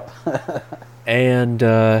 Yep. And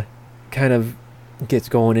kind of gets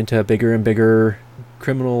going into bigger and bigger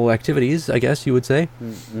criminal activities, I guess you would say.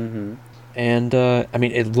 Mm-hmm. And I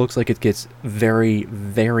mean, it looks like it gets very,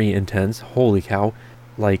 very intense. Holy cow.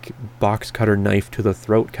 Like box cutter knife to the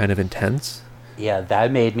throat kind of intense. Yeah,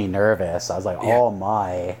 that made me nervous. I was like, Yeah. oh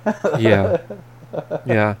my. Yeah.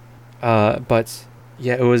 Yeah. But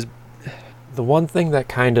yeah, it was the one thing that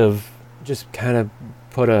kind of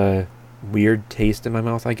put a weird taste in my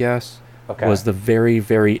mouth, I guess, Okay. was the very,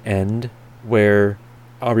 very end where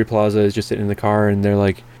Aubrey Plaza is just sitting in the car and they're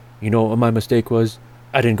like, what my mistake was?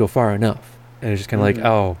 I didn't go far enough. And it's just kind of like,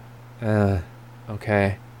 oh,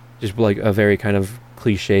 okay. Just like a very kind of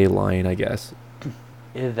cliche line, I guess.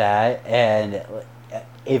 That and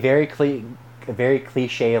a very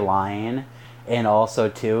cliche line, and also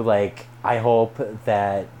too, like, I hope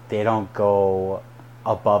that they don't go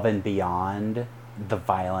above and beyond the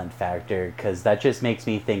violent factor, because that just makes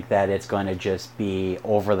me think that it's going to just be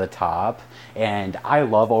over the top, and I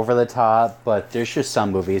love over the top, but there's just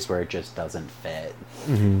some movies where it just doesn't fit.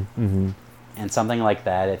 And something like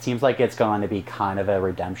that, it seems like it's going to be kind of a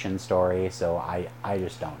redemption story, so I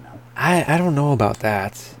just don't know. I don't know about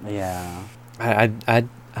that. Yeah.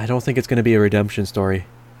 I don't think it's going to be a redemption story.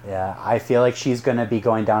 Yeah, I feel like she's going to be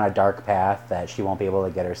going down a dark path that she won't be able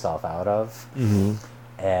to get herself out of.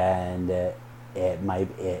 And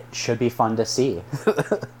it should be fun to see.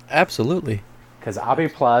 Absolutely. Because Aubrey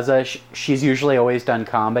Plaza, she's usually always done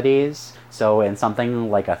comedies, so in something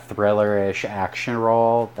like a thriller-ish action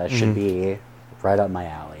role, that should be right up my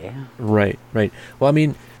alley. Right. Well, I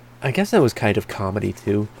mean, I guess that was kind of comedy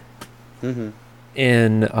too.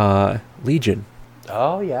 In Legion.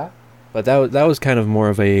 Oh, yeah. But that was kind of more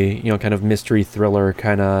of a, kind of mystery thriller,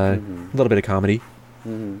 kind of a little bit of comedy.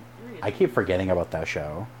 I keep forgetting about that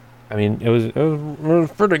show. I mean, it was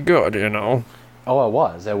pretty good, Oh,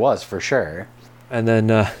 it was for sure. And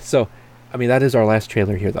then, so, I mean, that is our last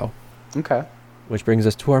trailer here, though. Okay. Which brings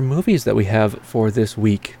us to our movies that we have for this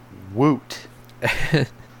week. Woot.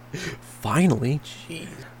 Finally, jeez.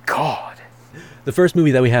 God. The first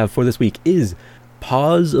movie that we have for this week is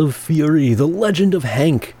Paws of Fury, The Legend of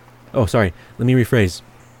Hank. Oh, sorry, let me rephrase.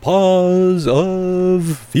 Paws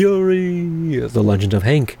of Fury, The Legend of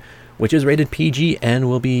Hank, which is rated PG and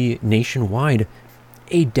will be nationwide.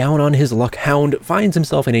 A down-on-his-luck hound finds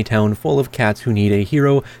himself in a town full of cats who need a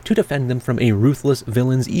hero to defend them from a ruthless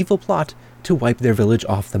villain's evil plot to wipe their village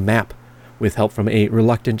off the map. With help from a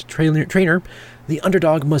reluctant trainer, the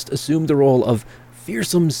underdog must assume the role of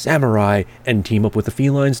fearsome samurai and team up with the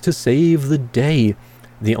felines to save the day.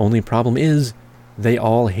 The only problem is, they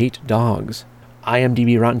all hate dogs.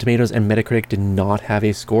 IMDb, Rotten Tomatoes, and Metacritic did not have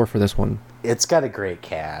a score for this one. It's got a great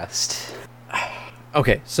cast.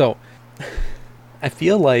 Okay, so I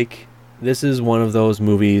feel like this is one of those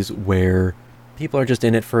movies where people are just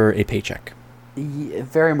in it for a paycheck.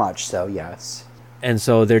 Very much so, yes. And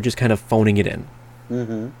so they're just kind of phoning it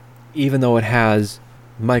in. Even though it has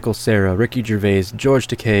Michael Cera, Ricky Gervais, George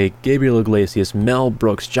Takei, Gabriel Iglesias, Mel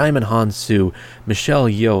Brooks, Jaimin Hansu, Michelle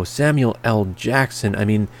Yeoh, Samuel L. Jackson. I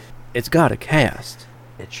mean, it's got a cast.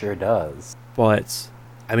 It sure does. But,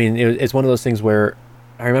 I mean, it's one of those things where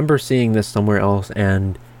I remember seeing this somewhere else,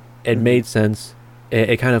 and it made sense.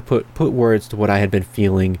 It kind of put words to what I had been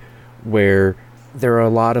feeling, where there are a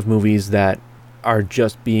lot of movies that are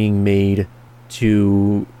just being made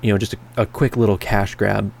to, just a quick little cash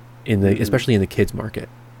grab, especially in the kids market,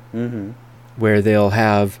 where they'll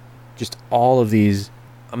have just all of this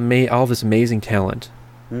amazing talent,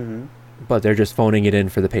 but they're just phoning it in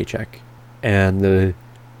for the paycheck, and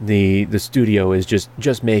the studio is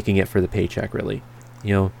just making it for the paycheck, really.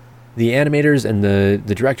 The animators and the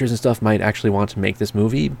directors and stuff might actually want to make this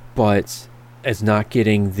movie, but it's not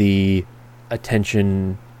getting the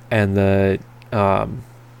attention and the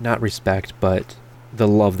not respect, but the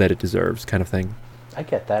love that it deserves, kind of thing. I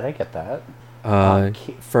get that.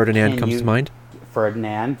 Ferdinand comes to mind.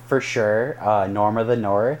 Ferdinand, for sure. Norm of the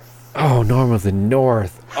North. Oh, Norm of the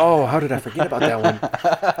North. Oh, how did I forget about that one?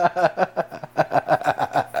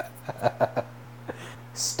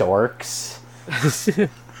 Storks.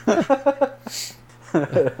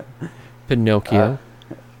 Pinocchio.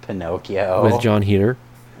 Pinocchio. With John Heater.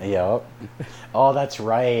 Yep. Oh, that's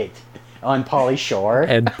right. On Pauly Shore.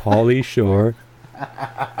 And Pauly Shore.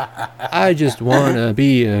 I just want to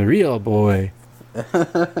be a real boy.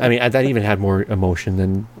 I mean, that even had more emotion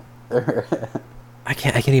than... I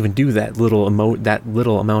can't even do that little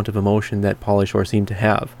amount of emotion that Pauly Shore seemed to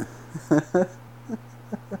have.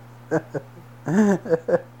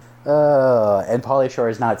 And Pauly Shore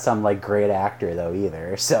is not some great actor though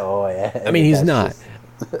either. So I mean, he's not.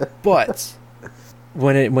 But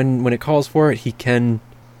when it calls for it, he can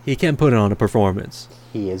put it on a performance.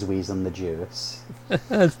 He is wheezing the juice.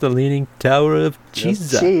 That's the Leaning Tower of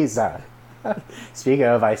Cheesa. Cheesa. Speaking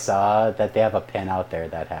of, I saw that they have a pin out there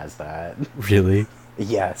that has that. Really?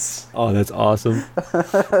 Yes. Oh, that's awesome.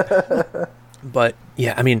 But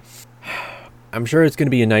yeah, I mean, I'm sure it's going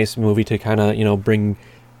to be a nice movie to kind of, bring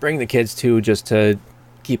the kids to, just to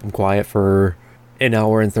keep them quiet for an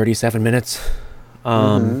hour and 37 minutes.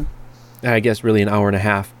 I guess really an hour and a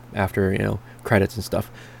half after, credits and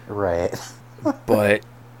stuff. Right. But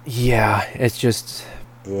yeah, it's just...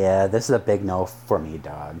 Yeah, this is a big no for me,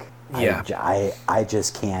 dog. Yeah. I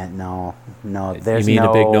just can't, no, there's You mean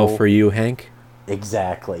a big no for you, Hank?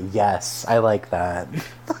 Exactly, yes, I like that.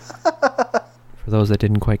 For those that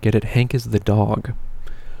didn't quite get it, Hank is the dog.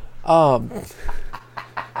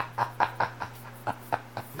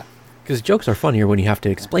 Because jokes are funnier when you have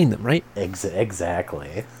to explain them, right?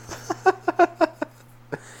 Exactly.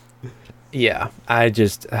 Yeah, I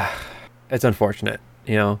just... it's unfortunate,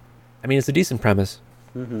 I mean, it's a decent premise.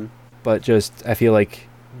 But just, I feel like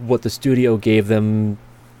what the studio gave them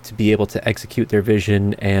to be able to execute their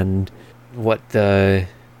vision, and what the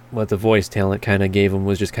voice talent kind of gave them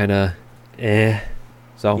was just kind of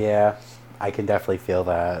So yeah, I can definitely feel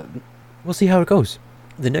that. We'll see how it goes.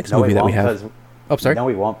 The next movie that we have... Oh, sorry? No,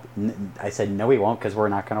 we won't. I said no, we won't, because we're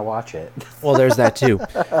not going to watch it. Well, there's that too.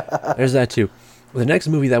 The next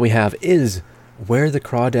movie that we have is Where the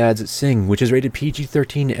Crawdads Sing, which is rated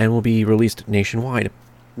PG-13 and will be released nationwide.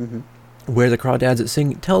 Where the Crawdads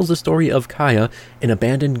Sing tells the story of Kaya, an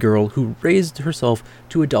abandoned girl who raised herself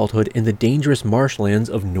to adulthood in the dangerous marshlands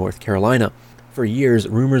of North Carolina. For years,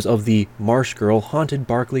 rumors of the Marsh Girl haunted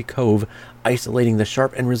Barkley Cove, isolating the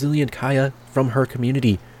sharp and resilient Kaya from her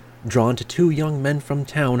community. Drawn to two young men from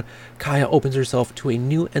town, Kaya opens herself to a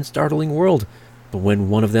new and startling world. But when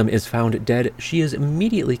one of them is found dead, she is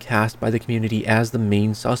immediately cast by the community as the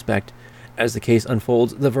main suspect. As the case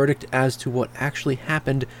unfolds, the verdict as to what actually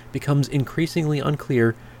happened becomes increasingly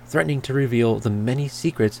unclear, threatening to reveal the many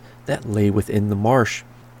secrets that lay within the marsh.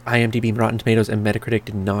 IMDb, Rotten Tomatoes, and Metacritic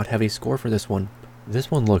did not have a score for this one. This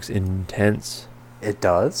one looks intense. It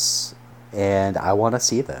does, and I want to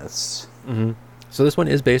see this. So this one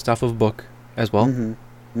is based off of a book as well.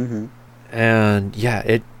 And yeah,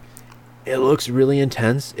 it looks really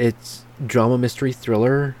intense. It's drama, mystery,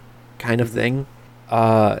 thriller kind of thing.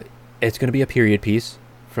 It's going to be a period piece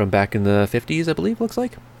from back in the 50s, I believe, looks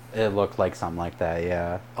like. It looked like something like that,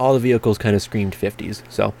 yeah. All the vehicles kind of screamed 50s,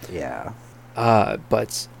 so. Yeah.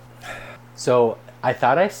 But... So, I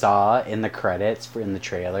thought I saw in the credits in the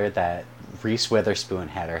trailer that Reese Witherspoon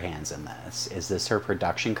had her hands in this. Is this her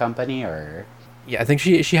production company, or...? Yeah, I think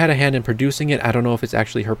she had a hand in producing it. I don't know if it's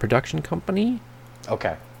actually her production company.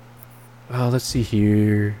 Okay. Let's see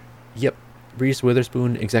here. Yep. Reese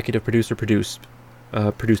Witherspoon, executive producer, produced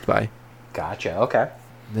by. Gotcha, okay.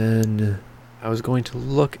 Then I was going to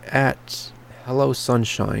look at Hello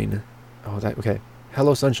Sunshine. Okay.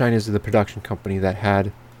 Hello Sunshine is the production company that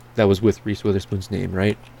was with Reese Witherspoon's name,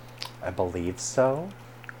 right? I believe so.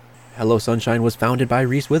 Hello Sunshine was founded by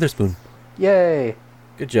Reese Witherspoon. Yay!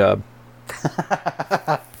 Good job.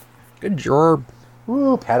 Good job.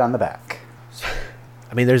 Woo, pat on the back.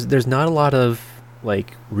 I mean, there's not a lot of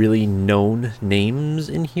like really known names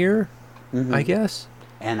in here, I guess.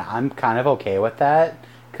 And I'm kind of okay with that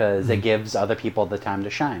because it gives other people the time to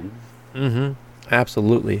shine.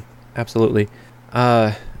 Absolutely. Absolutely.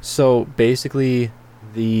 So basically,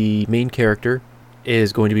 the main character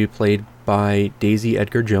is going to be played by Daisy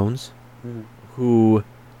Edgar Jones, who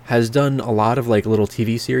has done a lot of like little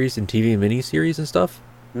TV series and TV miniseries and stuff.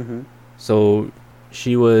 So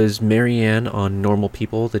she was Marianne on Normal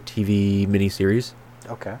People, the TV miniseries.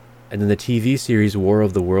 Okay. And then the TV series War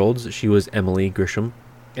of the Worlds, she was Emily Grisham,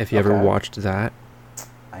 if you ever Okay. watched that.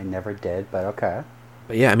 I never did, but okay.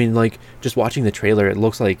 But yeah, I mean, like, just watching the trailer, it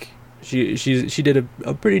looks like she did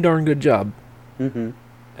a pretty darn good job. Mm-hmm.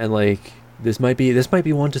 And like, this might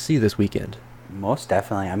be one to see this weekend. Most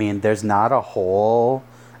definitely. I mean, there's not a whole...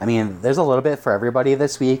 I mean, there's a little bit for everybody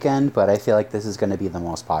this weekend, but I feel like this is going to be the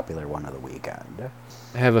most popular one of the weekend.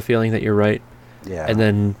 I have a feeling that you're right. Yeah. And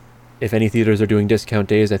then, if any theaters are doing discount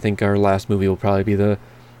days, I think our last movie will probably be the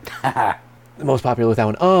most popular with that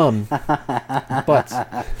one.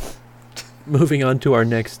 But moving on to our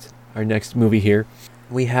next movie here,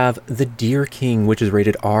 we have The Deer King, which is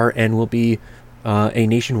rated R and will be a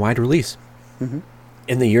nationwide release.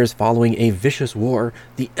 In the years following a vicious war,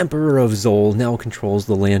 the Emperor of Zol now controls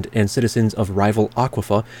the land and citizens of rival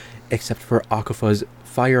Aquifa, except for Aquifa's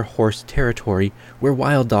Fire Horse territory, where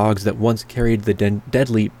wild dogs that once carried the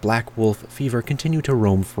deadly Black Wolf fever continue to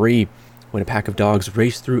roam free. When a pack of dogs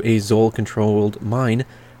race through a Zol-controlled mine,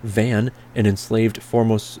 Van, an enslaved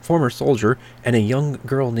former soldier, and a young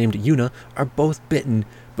girl named Yuna are both bitten,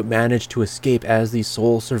 but manage to escape as the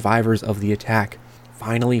sole survivors of the attack.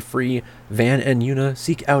 Finally free, Van and Yuna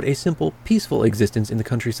seek out a simple, peaceful existence in the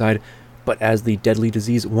countryside, but as the deadly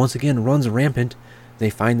disease once again runs rampant, they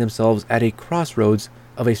find themselves at a crossroads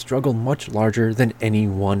of a struggle much larger than any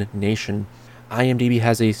one nation. IMDb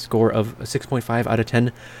has a score of 6.5 out of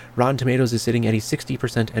 10. Rotten Tomatoes is sitting at a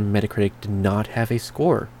 60%, and Metacritic did not have a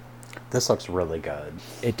score. This looks really good.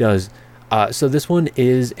 It does. So this one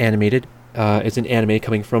is animated. It's an anime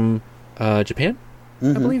coming from Japan,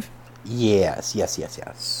 I believe. Yes.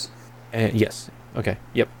 Yes. Okay.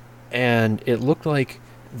 Yep. And it looked like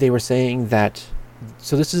they were saying that.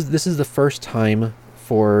 So this is the first time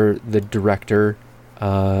for the director,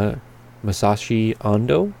 Masashi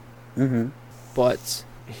Ando. But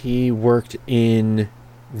he worked in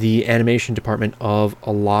the animation department of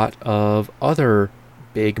a lot of other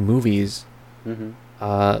big movies.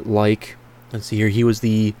 Like, let's see here. He was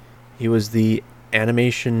the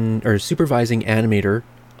animation or supervising animator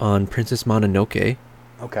on Princess Mononoke,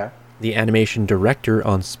 Okay. the animation director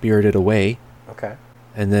on Spirited Away, Okay.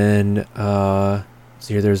 and then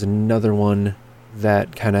see here, there's another one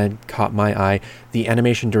that kind of caught my eye, the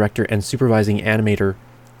animation director and supervising animator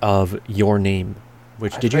of Your Name.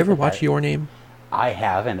 Which, did you heard ever of watch that. Your Name? I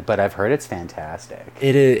haven't, but I've heard it's fantastic.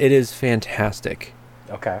 It is fantastic.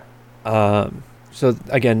 Okay. So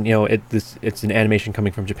again, you know, it's an animation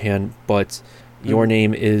coming from Japan, but Your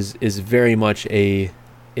Name is very much a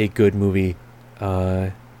good movie.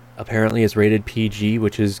 Apparently it's rated PG,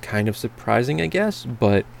 which is kind of surprising, I guess,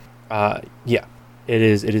 but yeah, it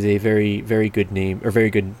is a very, very good name, or very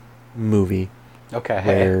good movie. Okay.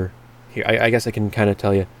 Where here, I guess I can kind of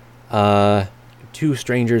tell you, two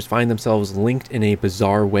strangers find themselves linked in a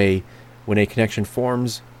bizarre way. When a connection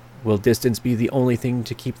forms, will distance be the only thing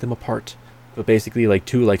to keep them apart? But basically, like,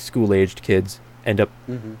 two like school-aged kids end up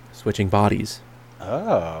switching bodies.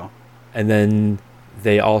 Oh. And then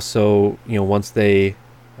they also, you know, once they,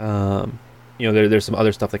 you know, there's some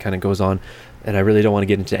other stuff that kind of goes on, and I really don't want to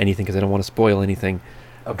get into anything because I don't want to spoil anything.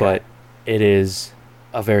 Okay. But it is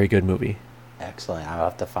a very good movie. Excellent. I'll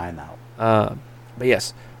have to find that. But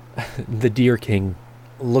yes, The Deer King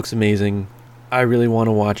looks amazing. I really want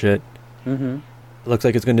to watch it. Mm-hmm. It looks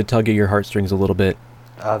like it's going to tug at your heartstrings a little bit.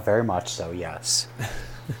 Very much so, yes.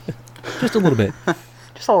 Just a little bit.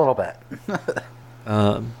 Just a little bit.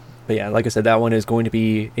 But yeah, like I said, that one is going to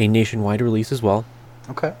be a nationwide release as well.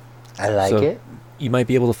 Okay. I like So, it. You might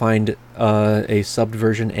be able to find a subbed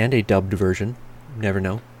version and a dubbed version. Never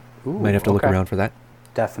know. Ooh, Might have to look okay. around for that.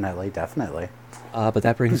 Definitely. But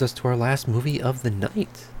that brings us to our last movie of the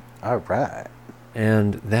night. All right.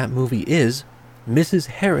 And that movie is Mrs.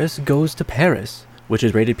 Harris Goes to Paris, which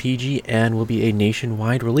is rated PG and will be a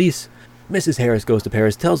nationwide release. Mrs. Harris Goes to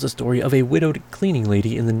Paris tells the story of a widowed cleaning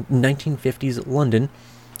lady in the 1950s London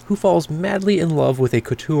who falls madly in love with a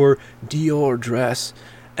couture Dior dress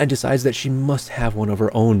and decides that she must have one of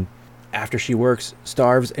her own. After she works,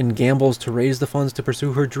 starves, and gambles to raise the funds to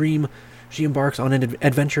pursue her dream, she embarks on an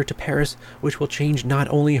adventure to Paris, which will change not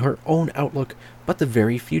only her own outlook, but the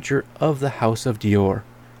very future of the House of Dior.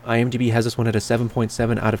 IMDb has this one at a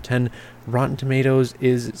 7.7 out of 10. Rotten Tomatoes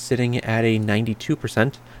is sitting at a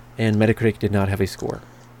 92%, and Metacritic did not have a score.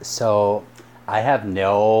 So, I have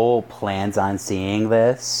no plans on seeing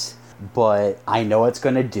this, but I know it's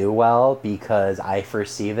going to do well because I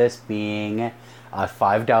foresee this being a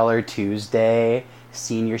 $5 Tuesday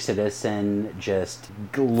senior citizen just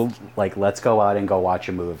like let's go out and go watch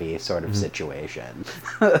a movie sort of situation.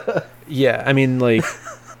 Yeah, I mean, like,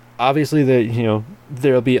 obviously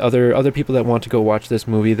there'll be other people that want to go watch this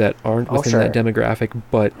movie that aren't within that demographic,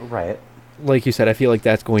 but right, like you said, I feel like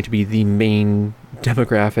that's going to be the main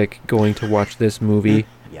demographic going to watch this movie.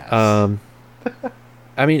 Yes.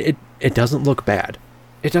 I mean, it doesn't look bad.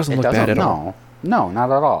 It doesn't look bad at all. No,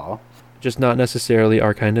 not at all. Just not necessarily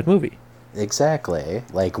our kind of movie. Exactly.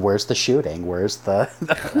 Like, where's the shooting? Where's the...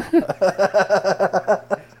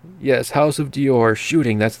 Yes, House of Dior,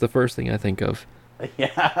 shooting. That's the first thing I think of.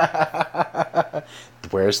 Yeah.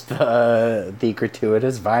 Where's the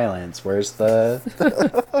gratuitous violence? Where's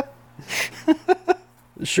the...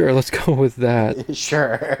 Sure, let's go with that.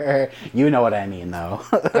 Sure. You know what I mean, though.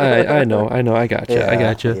 I know. I gotcha. Yeah, I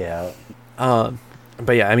gotcha. Yeah.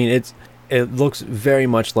 But yeah, I mean, it looks very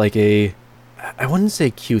much like a... I wouldn't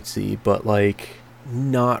say cutesy, but like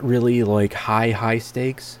not really like high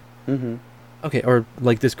stakes. Mm-hmm. Okay, or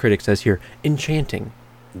like this critic says here, enchanting.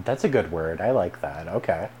 That's a good word. I like that.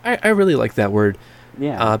 Okay. I really like that word.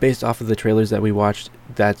 Yeah. Based off of the trailers that we watched,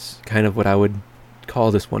 that's kind of what I would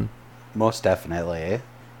call this one. Most definitely.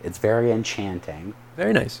 It's very enchanting.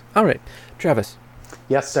 Very nice. All right, Travis.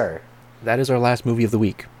 Yes, sir. That is our last movie of the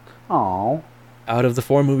week. Oh. Out of the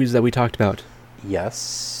 4 movies that we talked about,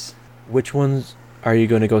 Yes. which ones are you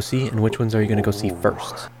going to go see, and which ones are you going to go see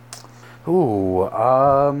first? Ooh,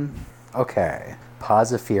 okay.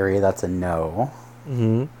 Paws of Fury, that's a no.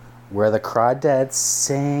 Mm-hmm. Where the Crawdads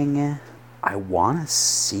Sing, I want to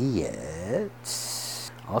see it.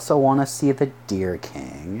 Also want to see The Deer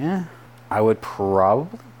King. I would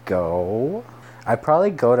probably go... I'd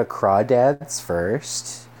probably go to Crawdads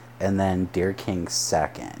first, and then Deer King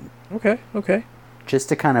second. Okay. Just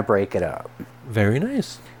to kind of break it up. Very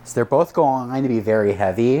nice. So they're both going to be very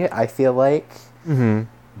heavy, I feel like. Mm-hmm.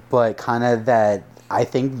 But kind of that, I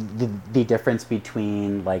think the difference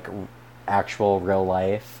between like actual real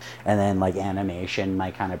life and then like animation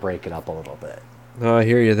might kind of break it up a little bit. Oh, I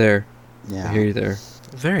hear you there. Yeah. I hear you there.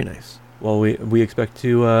 Very nice. Well, we expect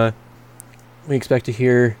to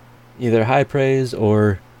hear either high praise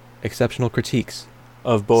or exceptional critiques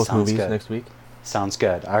of both Sounds movies good. next week. Sounds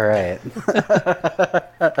good. All right.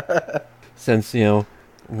 Since,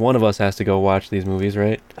 one of us has to go watch these movies,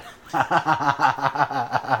 right?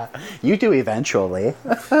 You do eventually.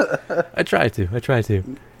 I try to.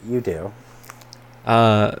 You do.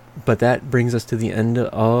 But that brings us to the end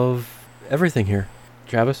of everything here.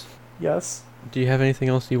 Travis, Yes. do you have anything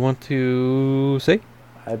else you want to say?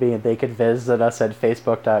 I mean, they could visit us at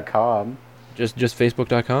facebook.com. Just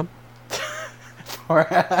facebook.com?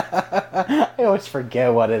 I always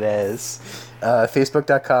forget what it is.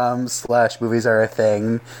 Facebook.com/movies are a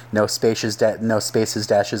thing. No spaces,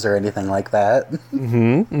 dashes, or anything like that.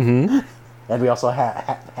 Mm-hmm. And we also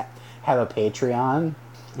have a Patreon.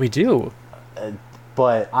 We do.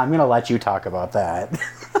 But I'm going to let you talk about that.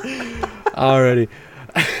 Alrighty.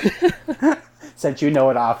 Since you know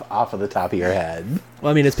it off of the top of your head.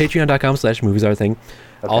 Well, I mean, it's patreon.com/movies are a thing.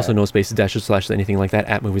 Okay. Also, no spaces, dashes, slash, anything like that,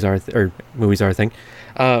 at movies are a thing.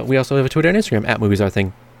 We also have a Twitter and Instagram, at movies are a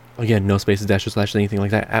thing. Again, no spaces, dashes, slash, anything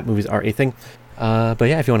like that, at movies are a thing. But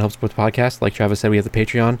yeah, if you want to help support the podcast, like Travis said, we have the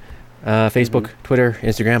Patreon, Facebook, Twitter,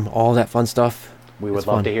 Instagram, all that fun stuff. We would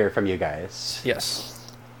love to hear from you guys.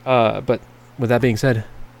 Yes. But with that being said,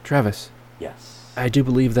 Travis, Yes. I do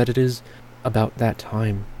believe that it is about that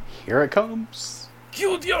time. Here it comes.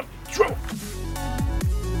 Cue the outro.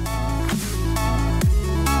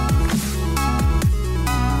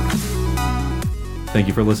 Thank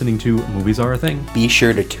you for listening to Movies Are a Thing. Be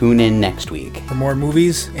sure to tune in next week. For more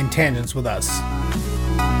movies and tangents with us.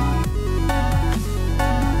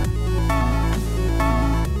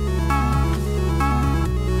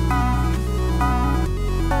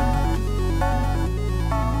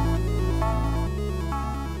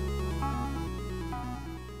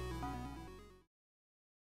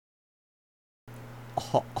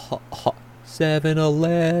 Ha, ha, ha.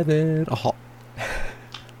 7-Eleven.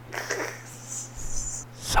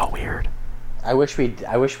 So weird. I wish we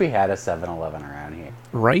had a 7-Eleven around here.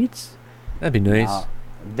 Right? That'd be nice.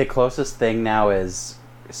 The closest thing now is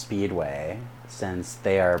Speedway, since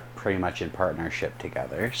they are pretty much in partnership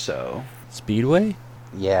together. So Speedway?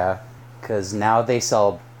 yeah, because now they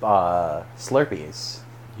sell Slurpees.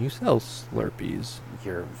 You sell Slurpees.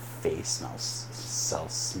 Your face smells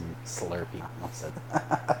Slurpee. Almost said.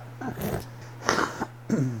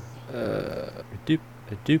 A doop.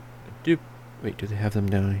 Wait, do they have them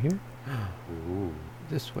down here? Ooh.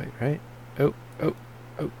 This way, right? Oh.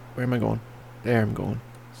 Where am I going? There I'm going.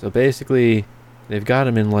 So basically, they've got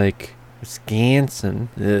them in like Wisconsin.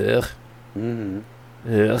 Ugh. Mm-hmm.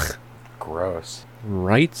 Ugh. Gross.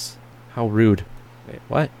 Rights? How rude. Wait,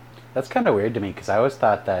 what? That's kind of weird to me because I always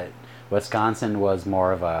thought that Wisconsin was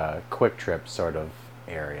more of a quick trip sort of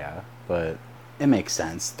area, but it makes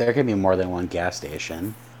sense. There can be more than one gas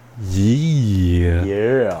station. Yeah.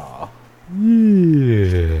 Yeah.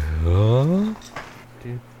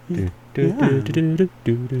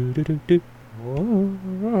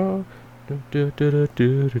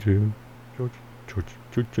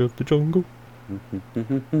 George of the jungle.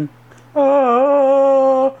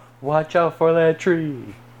 Oh, watch out for that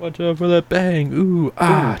tree. Watch out for that bang. Ooh,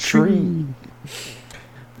 tree.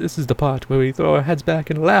 This is the part where we throw our heads back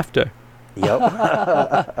in laughter. Yep.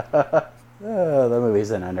 The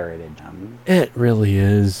movie's an underrated gem. It really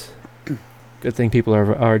is. Good thing people of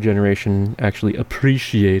our generation actually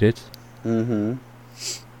appreciate it. Mm-hmm.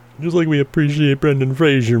 Just like we appreciate Brendan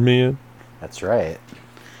Fraser, man. That's right.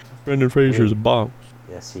 Brendan Fraser's a bomb.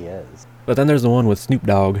 Yes, he is. But then there's the one with Snoop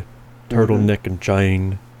Dogg. Turtleneck and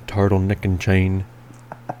chain. Turtleneck and chain.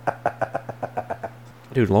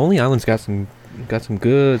 Dude, Lonely Island's got some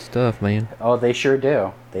good stuff, man. Oh, they sure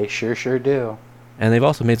do. They sure do. And they've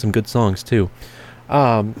also made some good songs too.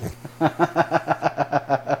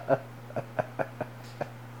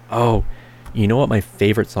 Oh, you know what my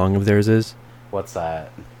favorite song of theirs is? What's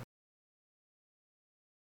that?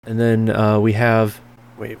 And then we have...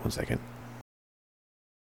 Wait, 1 second.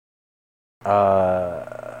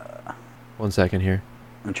 1 second here.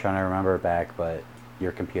 I'm trying to remember back, but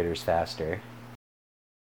your computer's faster.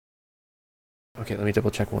 Okay, let me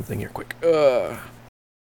double check one thing here quick. Where...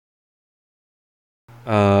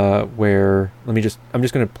 I'm just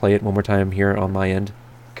gonna play it one more time here on my end.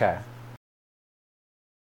 Okay.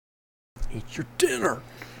 Eat your dinner!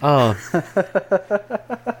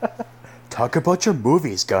 Talk about your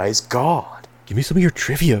movies, guys. God. Give me some of your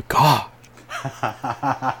trivia, God!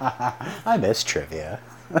 I miss trivia.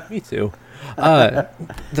 Me too. The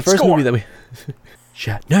first Score. movie that we...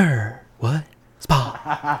 Shatner! What?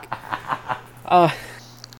 Spock! Blah.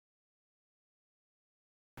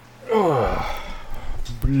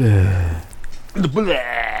 Blah. Blah, blah,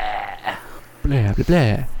 blah. Blah,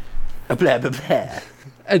 blah, blah.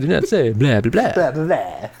 I do not say blah, blah, blah. Blah,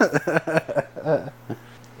 blah,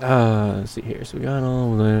 blah. Let's see here. So we got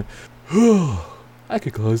all the... I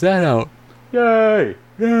could close that out. Yay!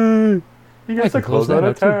 Yay! He gets to close out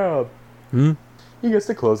a tab. Hmm? He gets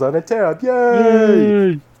to close out a tab.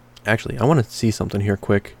 Yay! Actually, I want to see something here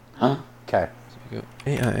quick. Huh? Okay. So we go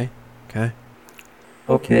AI. Okay.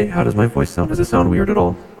 Okay, how does my voice sound? Does it sound weird at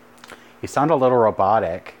all? You sound a little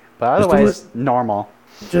robotic, but otherwise normal.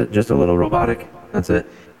 Just a little robotic. That's it.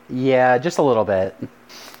 Yeah, just a little bit.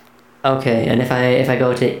 Okay, and if I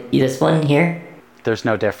go to this one here, There's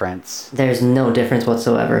no difference. there's no difference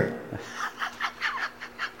whatsoever.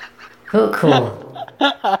 Cool. Cool.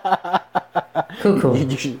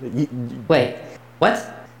 Wait,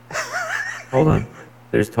 what? Hold on.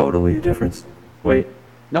 There's totally a difference. Wait.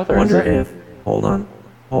 No, I there wonder isn't. if... Hold on.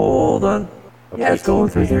 Yeah, it's going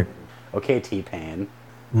through there. Okay, T-Pain.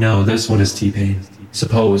 No, this one is T-Pain.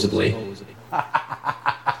 Supposedly.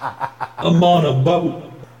 I'm on a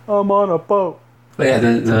boat. I'm on a boat. But yeah,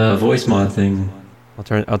 the voice mod thing. I'll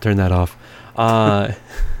turn that off.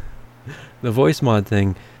 The voice mod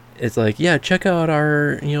thing, it's like, yeah, check out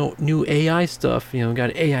our, new AI stuff.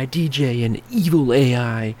 Got AI DJ and evil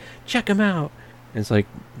AI. Check them out. And it's like,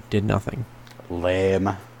 did nothing. Lame.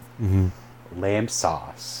 Mm-hmm. Lame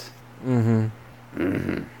sauce. Mm-hmm.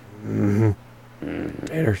 Mm-hmm.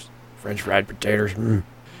 Potatoes. French fried potatoes. Mm.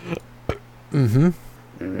 Mm-hmm.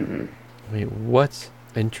 Mm-hmm. Wait, what's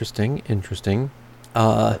interesting?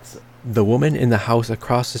 That's, The woman in the house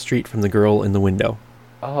across the street from the girl in the window.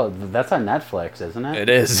 oh, that's on Netflix, isn't it? It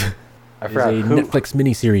is. I It's forgot a who. Netflix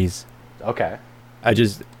miniseries. Okay.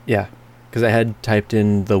 Because I had typed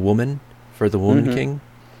in the woman for the Woman Mhm. King,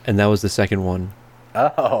 and that was the second one.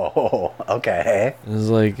 Oh, okay. It was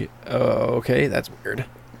like, oh, okay, that's weird.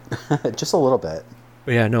 Just a little bit.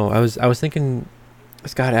 But yeah, no, I was thinking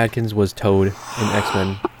Scott Adkins was Toad in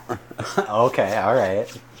X-Men, Okay, all right.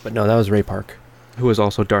 but no, that was Ray Park, who was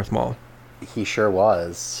also Darth Maul. He sure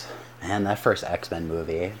was. Man, that first X-Men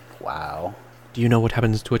movie. Wow. Do you know what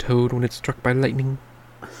happens to a toad when it's struck by lightning?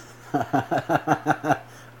 I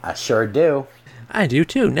sure do. I do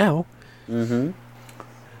too now. And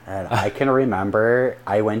I can remember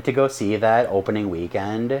I went to go see that opening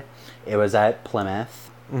weekend. It was at Plymouth.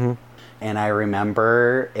 And I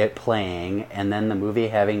remember it playing and then the movie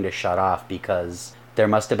having to shut off because there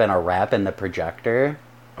must have been a wrap in the projector.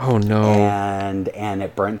 Oh no. And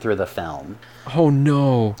it burned through the film. Oh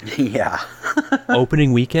no. Yeah.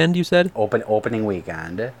 Opening weekend, you said? Opening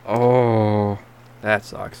weekend. Oh, that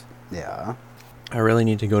sucks. Yeah. I really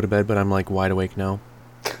need to go to bed, but I'm like wide awake now.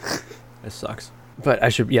 This sucks. But I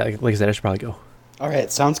should, yeah, like I said, I should probably go. All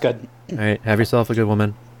right, sounds good. All right, have yourself a good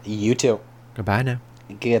woman. You too. Goodbye now.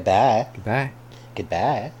 Goodbye. Goodbye.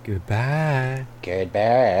 Goodbye. Goodbye.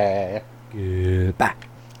 Goodbye. Goodbye.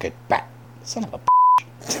 Goodbye. Son of a